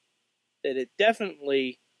that it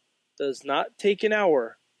definitely does not take an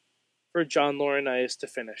hour for John Laurinaitis to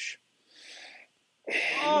finish.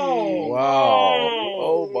 Wow.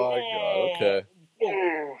 Oh my God. Okay.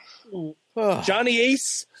 Johnny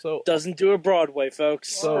Ace So doesn't do a Broadway,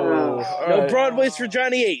 folks. all No right. Broadways for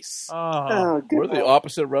Johnny Ace. Oh. We're the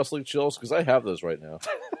opposite wrestling chills because I have those right now.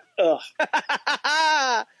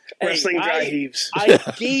 Wrestling Hey, dry heaves. I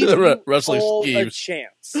gave The you wrestling all a skeeves.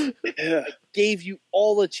 chance. Yeah. Gave you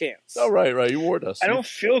all a chance. Oh, right. You warned us. I don't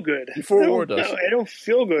feel good. You forewarned us. No, I don't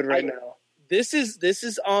feel good right now. This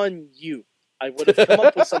is on you. I would have come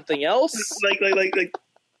up with something else. Like,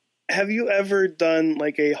 have you ever done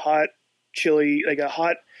like a hot chili, like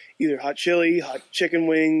either hot chili, hot chicken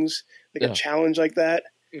wings, like Yeah. a challenge like that?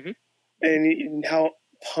 Mhm. And how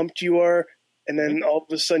pumped you are, and then all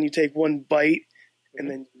of a sudden you take one bite, and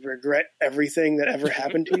then you regret everything that ever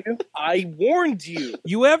happened to you? I warned you.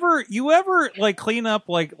 You ever like clean up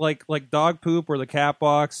like dog poop or the cat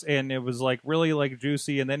box and it was like really like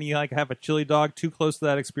juicy and then you like have a chili dog too close to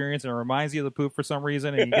that experience and it reminds you of the poop for some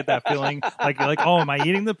reason and you get that feeling like you're like, oh, am I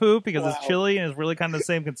eating the poop because it's Wow. chili and it's really kind of the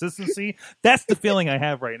same consistency? That's the feeling I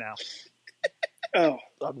have right now. Oh,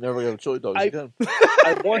 I'm never going to chili dogs I- again.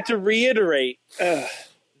 I want to reiterate, uh,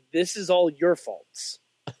 this is all your faults.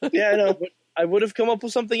 yeah, I know. I would have come up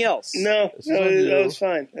with something else. No, This is on you. that was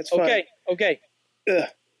fine. That's fine. Okay. Ugh.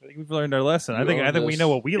 I think we've learned our lesson. I You think learned we this. know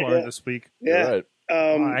what we learned Yeah. this week. You're Yeah. right.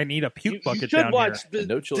 I need a puke You bucket should down watch. here. And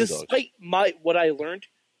no chili dogs. Despite what I learned,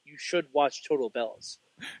 you should watch Total Bellas.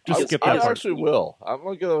 Just I, skip I that part. actually will. I'm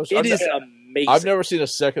going to give It is I've, amazing. I've never seen a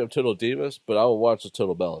second of Total Divas, but I will watch the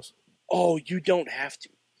Total Bellas. Oh, you don't have to.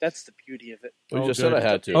 That's the beauty of it. We Oh, just good. said I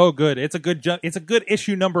had to. Oh, good. It's a good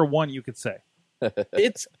issue number 1, you could say.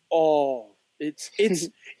 It's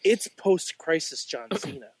it's post crisis John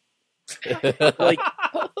Cena. Like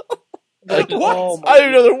What? oh my I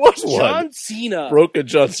didn't know there was one. John Cena. Broken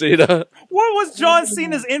John Cena. What was John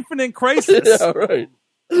Cena's Infinite Crisis? Yeah, right.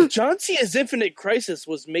 John Cena's Infinite Crisis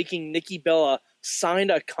was making Nikki Bella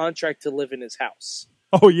sign a contract to live in his house.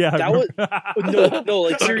 Oh yeah, That was no,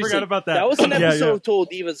 like I seriously. forgot about that. That was an Yeah, episode yeah. of Total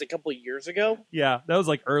Divas a couple of years ago. Yeah, that was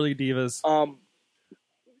like early divas.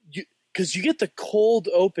 Because you get the cold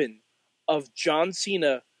open of John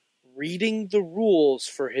Cena reading the rules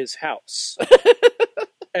for his house,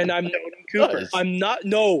 and Cooper. I'm not.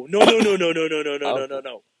 No.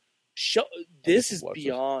 This is watch this.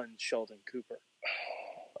 beyond Sheldon Cooper.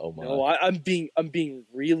 Oh my. No, I'm being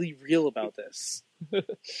really real about this.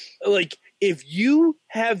 Like, if you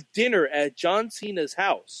have dinner at John Cena's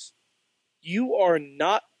house, you are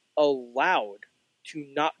not allowed to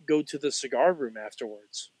not go to the cigar room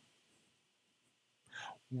afterwards.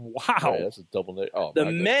 Wow. Right, that's a double name. Oh, The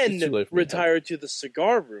my God. It's men too late for me. retired to the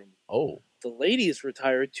cigar room. Oh, The ladies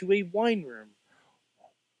retired to a wine room.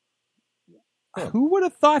 Who would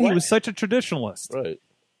have thought he What? was such a traditionalist? right.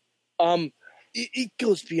 It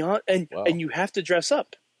goes beyond, and Wow. and you have to dress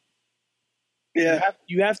up. Yeah,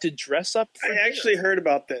 You have to dress up. For I actually heard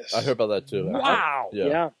about this. I heard about that too. Wow. Yeah.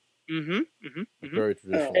 Yeah. Mm-hmm. Very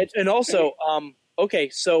traditional. And also, okay,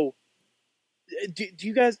 so do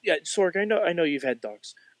you guys? Yeah, Sorg, I know you've had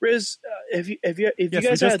dogs. Riz, if you Yes, guys we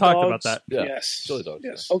just had talked dogs, about that. Yeah. Yes. Chili dogs.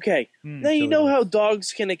 Yes. Okay, Mm, now you chili know dogs. how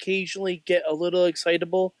dogs can occasionally get a little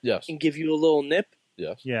excitable Yes. and give you a little nip.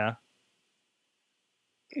 Yes. Yeah.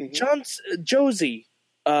 Mhm. Josie,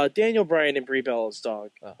 Daniel Bryan and Brie Bella's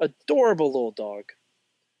dog, Oh. adorable little dog,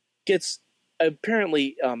 gets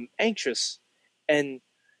apparently anxious and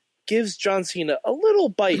gives John Cena a little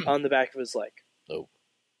bite on the back of his leg. Oh.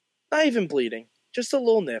 Not even bleeding, just a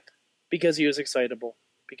little nip because he was excitable,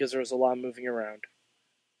 because there was a lot moving around.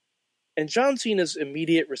 And John Cena's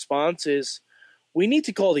immediate response is, "We need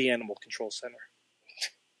to call the Animal Control Center."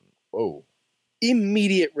 Oh.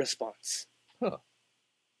 Immediate response. Huh.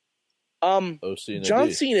 OC and John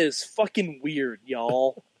AD. Cena is fucking weird,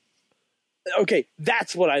 y'all. Okay,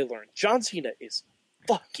 that's what I learned. John Cena is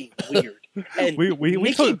fucking weird. And We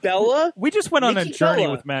Nikki took- Bella, We just went on a Nikki journey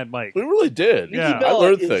Bella. with Mad Mike. We really did. Nikki Yeah. I Bella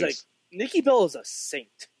learned is things. like Nikki Bella is a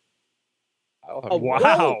saint, I'll have a to Wow.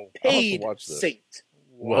 well-paid watch this. saint,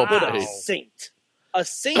 Well but Wow. a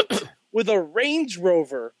saint, with a Range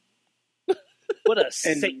Rover. What a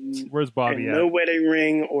saint! And, Where's Bobby and at? no wedding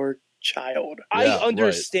ring or child. I Yeah,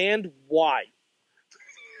 understand why.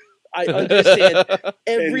 I understand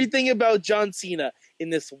everything about John Cena in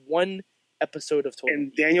this one episode of Total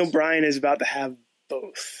And Divas. Daniel Bryan is about to have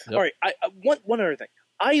both. Yep. All right, one other thing.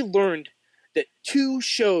 I learned that 2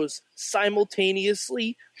 shows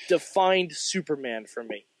simultaneously defined Superman for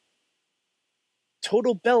me.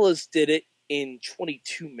 Total Bellas did it in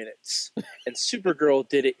 22 minutes, and Supergirl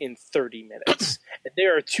did it in 30 minutes. And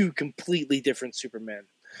there are 2 completely different Supermen.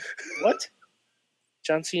 What?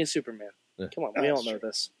 John Cena Superman. Yeah. Come on, we all That's know true.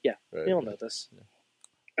 this. Yeah, Right. we all know this.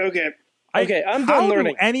 Okay. Okay, I'm how done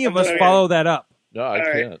learning. do any of I'm us done follow that up? No, I All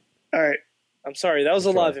right. can't. All right. I'm sorry, that was a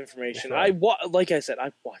We'll lot try. of information. We'll try. Like I said,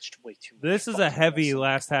 I watched way too much. This is a fucking heavy wrestling.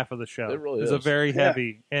 last half of the show. It really It's a is. very Yeah.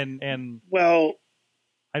 heavy, and Well,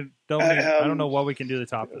 I don't I don't know what we can do to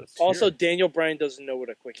top this. Also, Daniel Bryan doesn't know what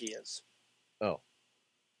a quickie is. Oh,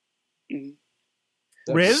 mm,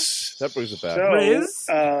 Riz? that brings it back. so Riz?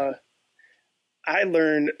 I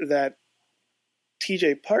learned that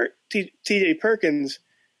TJ Perkins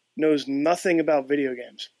knows nothing about video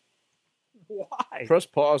games. Why? Press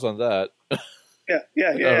pause on that. Yeah.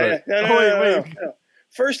 All right. No.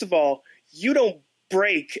 First of all, you don't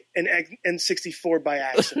break an N64 by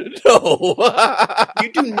accident. No.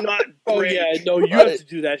 You do not break. Oh yeah, no, you Right. have to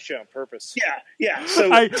do that shit on purpose. Yeah.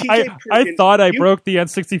 So I Perkins, thought I you- broke the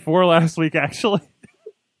N64 last week. Actually,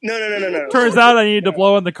 No. turns out I needed to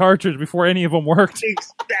blow in the cartridge before any of them worked.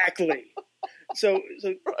 Exactly. So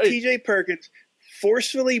Right. TJ Perkins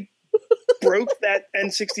forcefully broke that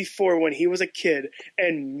N64 when he was a kid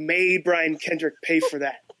and made Brian Kendrick pay for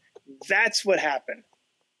that. That's what happened.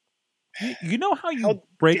 You know how you How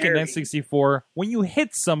break an dare you. N64 when you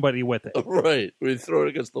hit somebody with it. Right. We throw it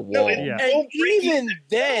against the No, wall. Yeah. And Don't break even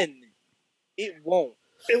then, it won't.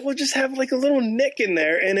 It will just have like a little nick in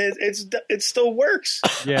there, and it still works.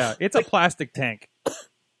 Yeah, it's a plastic tank.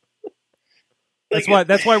 Like,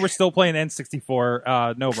 That's why we're still playing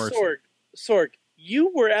N64. No mercy. Sorg,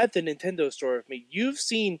 you were at the Nintendo store with me. You've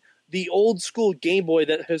seen the old school Game Boy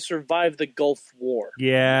that has survived the Gulf War,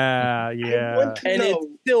 Yeah, I yeah. want to and know. it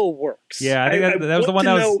still works. Yeah, I think that was the one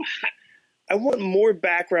want to that was. know I want more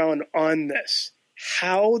background on this.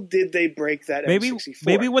 How did they break that Maybe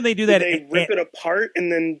N64? when they do Did that, they rip it apart and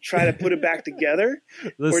then try to put it back together,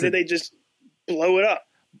 or listen, did they just blow it up,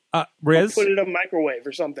 or Riz, put it in a microwave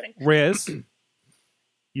or something? Riz,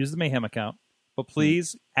 use the Mayhem account, but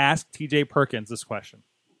please ask TJ Perkins this question.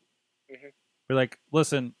 Mhm. We're like,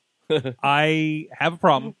 listen, I have a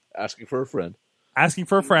problem Asking for a friend. asking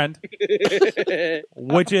for a friend,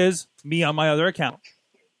 which is me on my other account,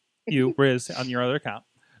 you Riz on your other account.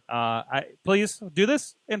 Please do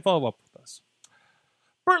this and follow up with us.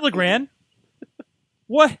 Bert Legrand,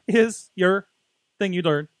 what is your thing you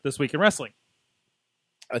learned this week in wrestling?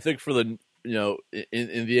 I think for the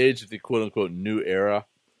in the age of the quote unquote new era,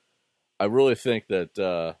 I really think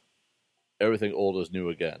that everything old is new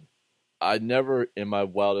again. I never in my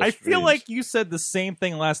wildest I feel dreams- like you said the same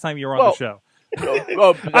thing last time you were on Well, the show.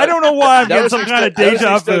 Well, I don't know why I'm that getting was some the kind of extent-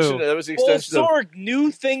 deja That vu. was the Well, extension of Sorg,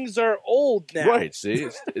 new things are old now. right. See,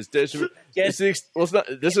 it's deja vu. Yes. It's the well, it's not.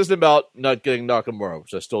 This isn't about not getting Nakamura,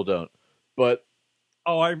 which I still don't. But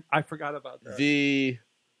Oh, I forgot about that.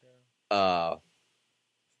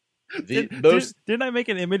 Didn't I make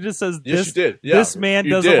an image that says Yes, this? you did. Yeah, this man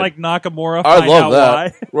you doesn't did. like Nakamura. I Find love out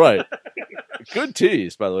that. why. Right. Good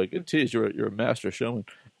tease, by the way. Good tease. You're a master showman.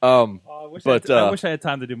 Oh, I wish But, I wish I had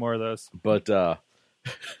time to do more of those. But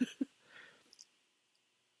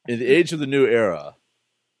in the age of the new era,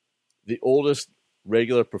 the oldest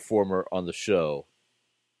regular performer on the show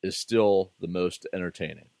is still the most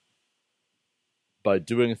entertaining. By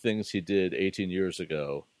doing things he did 18 years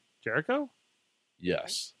ago, Jericho?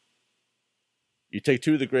 yes. You take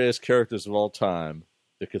two of the greatest characters of all time,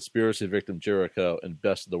 the conspiracy victim Jericho and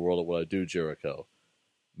Best in the World at What I Do Jericho,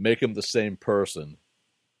 make him the same person,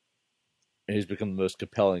 and he's become the most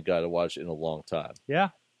compelling guy to watch in a long time. Yeah.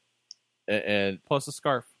 And Plus a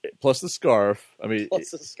scarf. plus the scarf. I mean,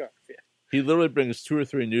 Plus the scarf. Yeah. he literally brings 2 or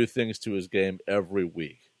 3 new things to his game every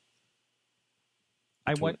week.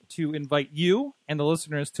 I want to invite you and the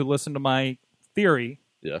listeners to listen to my theory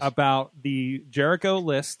Yes. about the Jericho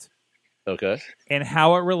list Okay. and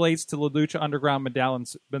how it relates to the Lucha Underground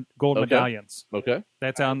medallions, gold Okay. medallions. Okay.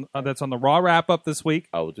 That's on the Raw wrap up this week,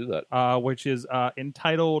 I will do that. which is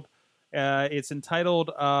entitled. It's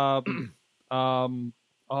entitled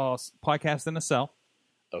 "Podcast in a Cell."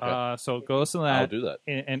 Okay. So go listen to I'll that do that.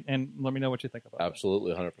 and let me know what you think about it.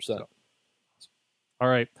 Absolutely, 100%. All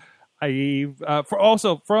right. For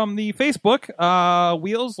also from the Facebook,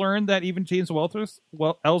 Wheels learned that even James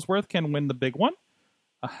Ellsworth can win the big one.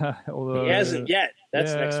 He hasn't yet.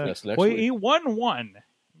 That's next week. That's next Well, week. he won one.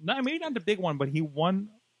 Maybe not the big one, but he won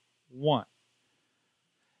one.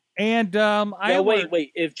 And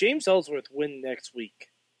Wait. If James Ellsworth win next week,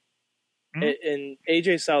 Hmm? and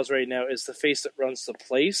AJ Styles right now is the face that runs the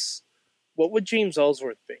place, what would James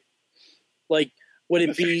Ellsworth be? Like, would The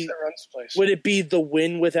it face be? that runs the place. Would it be the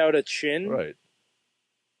win without a chin? Right.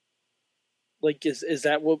 Like, is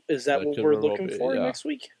that what That what could we're very well looking be, for yeah. next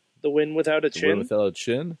week? The win without a The win chin. without a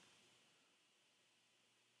chin.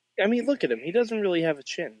 I mean, look at him. He doesn't really have a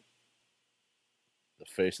chin. The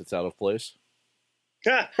face that's out of place.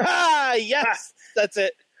 Ah, yes, that's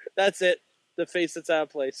it. That's it. The face that's out of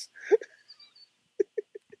place.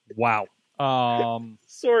 Wow.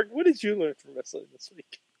 Sorg, what did you learn from wrestling this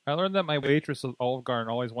week? I learned that my waitress at Olive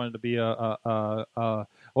Garden always wanted to be well, it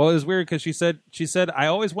was weird because she said I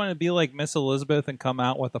always wanted to be like Miss Elizabeth and come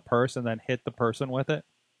out with a purse and then hit the person with it.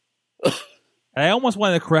 And I almost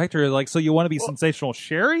wanted to correct her, like, so you want to be sensational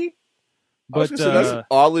Sherry? I was But gonna say, that's an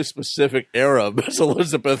oddly specific era of Miss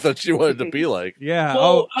Elizabeth that she wanted to be like. yeah,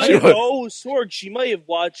 Well, I she don't would- know, Sorg. She might have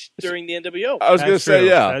watched during the NWO. I was going to that's say, true.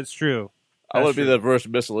 yeah. That's true. I want That's to be true. that version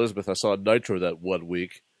of Miss Elizabeth I saw on Nitro that one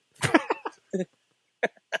week.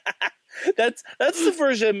 That's the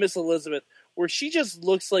version of Miss Elizabeth where she just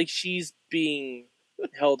looks like she's being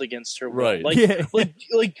held against her will. Right. Like, Yeah.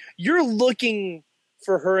 like you're looking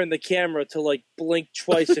for her in the camera to like blink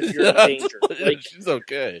twice if you're in danger. Like, She's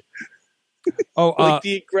okay. Oh, like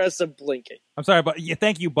the aggressive blinking. I'm sorry, but yeah,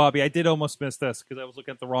 thank you, Bobby. I did almost miss this because I was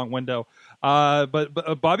looking at the wrong window.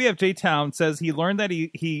 But Bobby F. J. Town says he learned that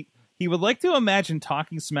he would like to imagine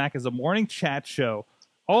Talking Smack as a morning chat show.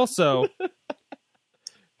 Also, I'm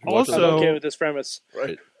Also- okay with this premise.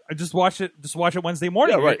 Right. I just watch it Wednesday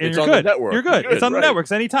morning. Yeah, right. And It's you're on the good. network. You're good. You're It's on good, the right.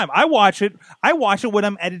 networks anytime. I watch it when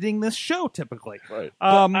I'm editing this show typically. Right.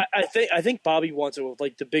 I think Bobby wants it with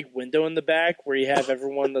like the big window in the back where you have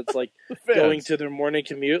everyone that's like going to their morning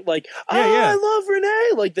commute. Like, Yeah, yeah. I love Renee.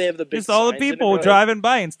 Like they have the big. just all the signs and people everything. driving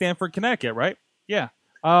by in Stanford, Connecticut, right? Yeah.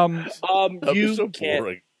 That was You so can't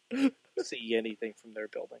boring. see anything from their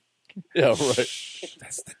building. Yeah, right.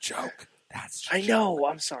 That's the joke. That's the I know.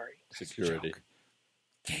 I'm sorry. Security.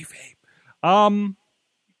 kayfabe.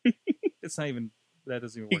 It's not even. That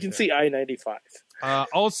doesn't even work. You can there. see I-95.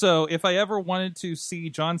 Also, if I ever wanted to see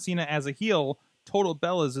John Cena as a heel, Total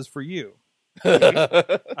Bellas is for you.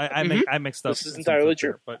 I mixed up. This is some entirely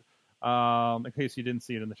stuff there, but in case you didn't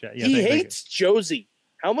see it in the chat, yeah, he thank you. hates Josie.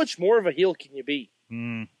 How much more of a heel can you be?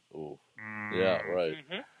 Mm. Ooh. Yeah, right.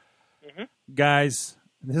 Guys,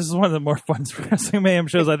 this is one of the more fun Wrestling Mayhem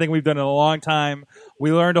shows I think we've done in a long time.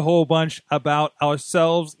 We learned a whole bunch about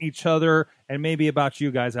ourselves, each other, and maybe about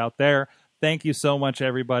you guys out there. Thank you so much,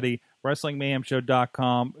 everybody.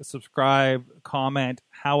 WrestlingMayhemShow.com. Subscribe, comment,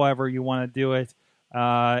 however you want to do it.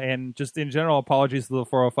 And just in general, apologies to the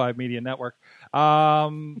 405 Media Network.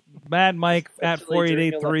 Mad Mike at Especially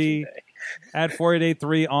during 4883 election day. at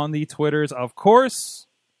 4883 on the Twitters, of course.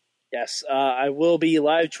 Yes, I will be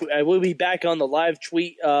live. I will be back on the live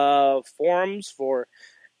tweet forums for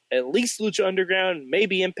at least Lucha Underground,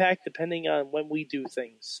 maybe Impact, depending on when we do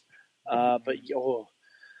things. But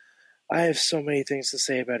I have so many things to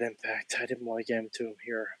say about Impact. I didn't want to get into them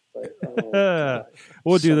here, but God.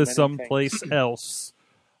 We'll do So this many someplace things. else.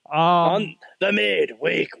 On the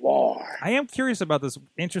Midweek War. I am curious about this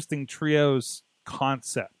interesting trios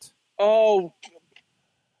concept. Oh,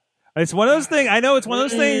 It's one of those things. I know it's one of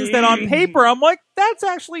those things that on paper I'm like, that's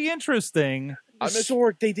actually interesting.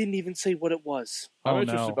 Sorg, they didn't even say what it was. I'm Oh,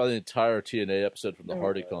 interested no. by the entire TNA episode from the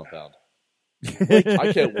Hardy compound.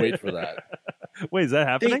 I can't wait for that. Wait, is that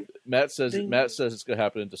happening? Matt says Ding. it's going to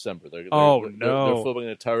happen in December. They're Oh, they're no. filming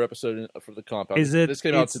an entire episode for the compound. Is it- This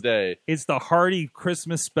came out it's- today. It's the Hardy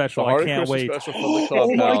Christmas special. The I Hardy can't Christmas wait. special from the Oh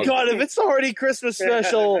compound. my God! If it's the Hardy Christmas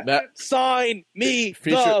special, Matt sign me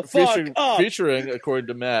the fuck featuring, up. featuring, according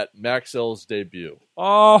to Matt, Maxell's debut.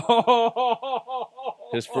 Oh,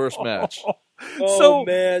 His first match. Oh so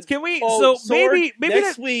man! can we? Oh, so maybe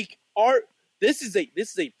next that, week this is a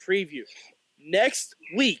preview. Next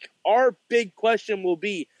week, our big question will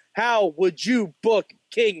be: how would you book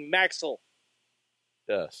King Maxwell?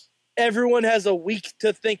 Yes. Everyone has a week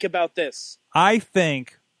to think about this. I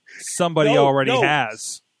think somebody No, already no.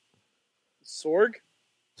 has, Sorg,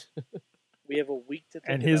 we have a week to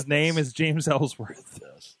think. and his about name this. is James Ellsworth.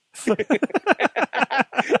 Yes.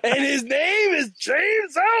 and his name is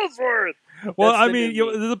James Ellsworth. Well, That's I the mean,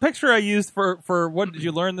 new the picture I used for what did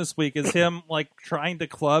you learn this week is him like trying to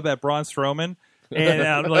club at Braun Strowman, and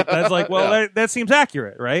I'm like, that's like, well, Yeah. that seems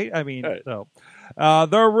accurate, right? I mean, Right. so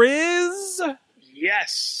the Riz,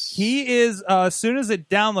 Yes. he is as soon as it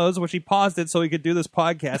downloads, which he paused it so he could do this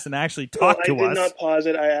podcast and actually Well, talk to I did us. not pause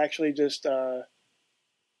it. I actually just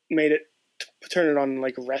made it turn it on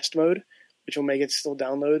like rest mode, which will make it still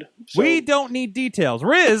download. So, We don't need details.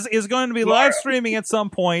 Riz is going to be Tomorrow. live streaming at some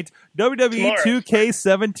point. WWE Tomorrow.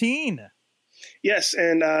 2K17. yes,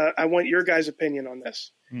 and I want your guys' opinion on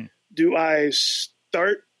this. Hmm. Do I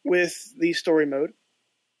start with the story mode?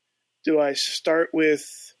 Do I start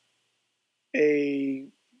with the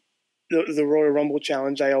Royal Rumble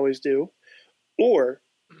challenge I always do? Or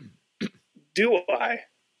do I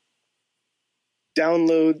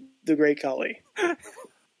download the Great Khali.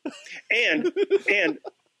 and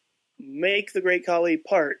make the Great Khali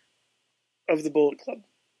part of the Bullet Club.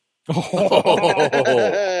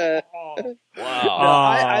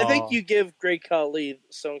 Wow. I think you give Great Khali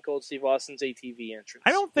Stone Cold Steve Austin's ATV entrance.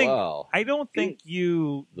 I don't think. Wow. I don't think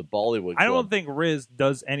you. The Bollywood I don't Club. think Riz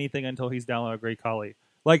does anything until he's downloaded Great Khali.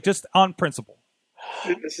 Like just on principle.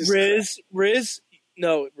 This is Riz,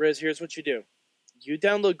 here's what you do. You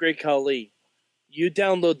download Great Khali, you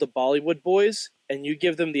download the Bollywood Boys, and you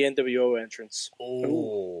give them the NWO entrance.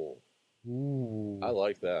 Oh. I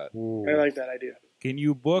like that. I like that idea. Can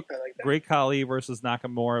you book I like that. Great Khali versus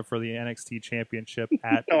Nakamura for the NXT Championship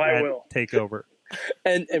at, Oh, I at will. Takeover?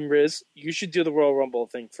 And Riz, you should do the Royal Rumble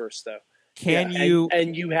thing first, though. Can Yeah, you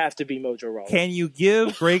And you have to be Mojo Rawley. can you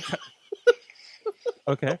give Great?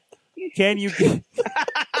 Okay. Can you?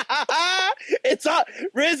 It's on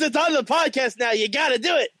Riz. It's on the podcast now. You got to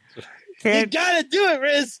do it. You Can got to do it,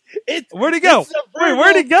 Riz. where'd he go? It's a Wait,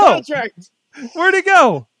 where'd he verbal go? Contract. Where'd he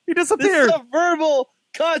go? He This disappeared. is a verbal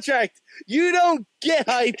contract. You don't get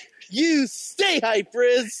hype. You stay hype,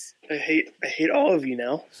 Riz. I hate all of you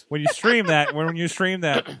now. When you stream that, wait,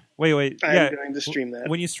 I'm yeah. going to stream that.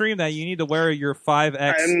 When you stream that, you need to wear your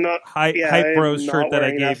 5X I'm not. Hype Yeah, I'm Bros not shirt that I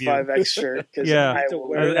wearing gave you. 5X shirt. 'Cause Yeah. I To will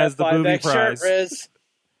wear as that the booby 5X shirt, prize. Riz.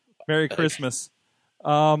 Merry Christmas.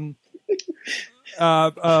 I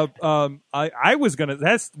was gonna.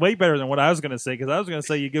 That's way better than what I was gonna say because I was gonna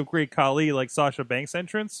say you give Great Khali like Sasha Banks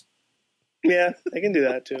entrance. Yeah, I can do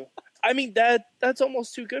that too. I mean that's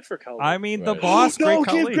almost too good for Khali. I mean the Right. boss. no, Great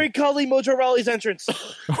Khali. give Great Khali Mojo Rawley's entrance.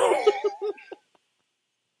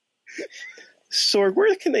 Sorg,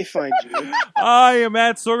 where can they find you? I am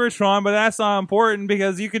at Sorgatron, but that's not important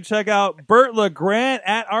because you can check out Burt LeGrand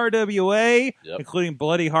at RWA, Yep. including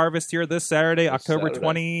Bloody Harvest here this Saturday, This October Saturday.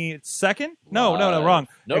 22nd. No, Live. wrong.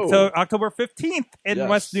 No. October 15th in Yes.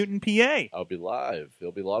 West Newton, PA. I'll be live.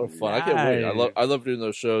 It'll be a lot of fun. I can't wait. I love doing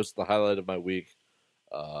those shows. It's the highlight of my week,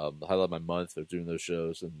 the highlight of my month of doing those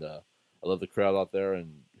shows, and I love the crowd out there.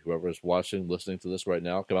 And whoever is watching, listening to this right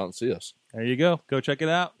now, come out and see us. There you go. Go check it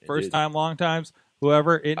out. Indeed. First time, long times,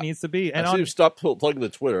 whoever it needs to be. And I see you've stopped plugging the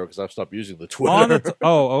Twitter because I've stopped using the Twitter. on the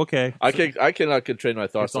okay. I cannot contain my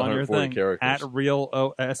thoughts It's on on your 140 thing. characters. At Real I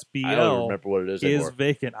don't OSBL remember what it is is anymore.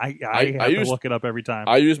 vacant. I I have to used- look it up every time.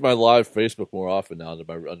 I use my live Facebook more often now under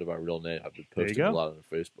my real name. I've been There you posting a go. lot on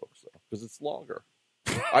Facebook because it's longer.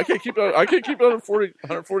 I can't keep it. I can't keep it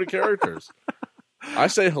 140 characters. I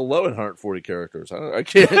say hello in 140 characters. I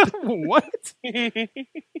can't. What?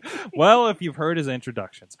 Well, if you've heard his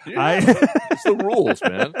introductions, Yeah. It's the rules,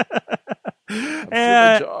 man. doing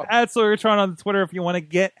my job. At Sorgatron on Twitter if you want to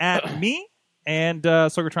get at me, and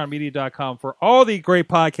SorgatronMedia.com for all the great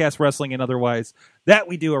podcasts, wrestling and otherwise, that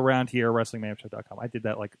we do around here, WrestlingMayhemShow.com. I did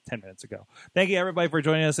that like 10 minutes ago. Thank you, everybody, for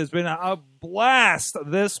joining us. It's been a blast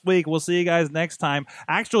this week. We'll see you guys next time.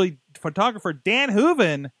 Actually, photographer Dan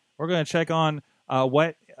Hooven, we're going to check on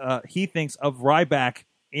what he thinks of Ryback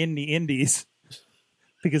in the Indies,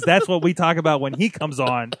 because that's what we talk about when he comes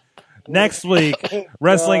on. Next week,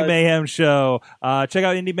 Wrestling Mayhem Show. Check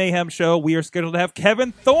out Indie Mayhem Show. We are scheduled to have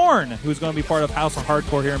Kevin Thorne, who's going to be part of House of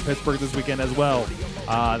Hardcore here in Pittsburgh this weekend as well.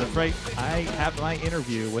 That's right. I have my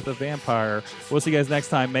interview with a vampire. We'll see you guys next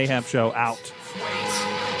time. Mayhem Show out.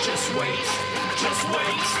 Just wait, just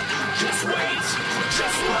wait, just wait,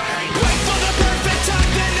 just wait. Wait for the perfect time,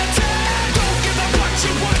 then attack. Don't give up what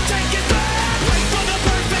you want, take it back. Wait for the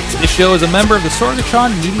perfect time. This show is a member of the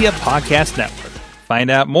Sorgatron Media Podcast Network. Find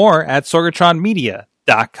out more at sorgatronmedia.com.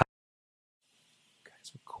 Guys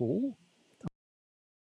are cool.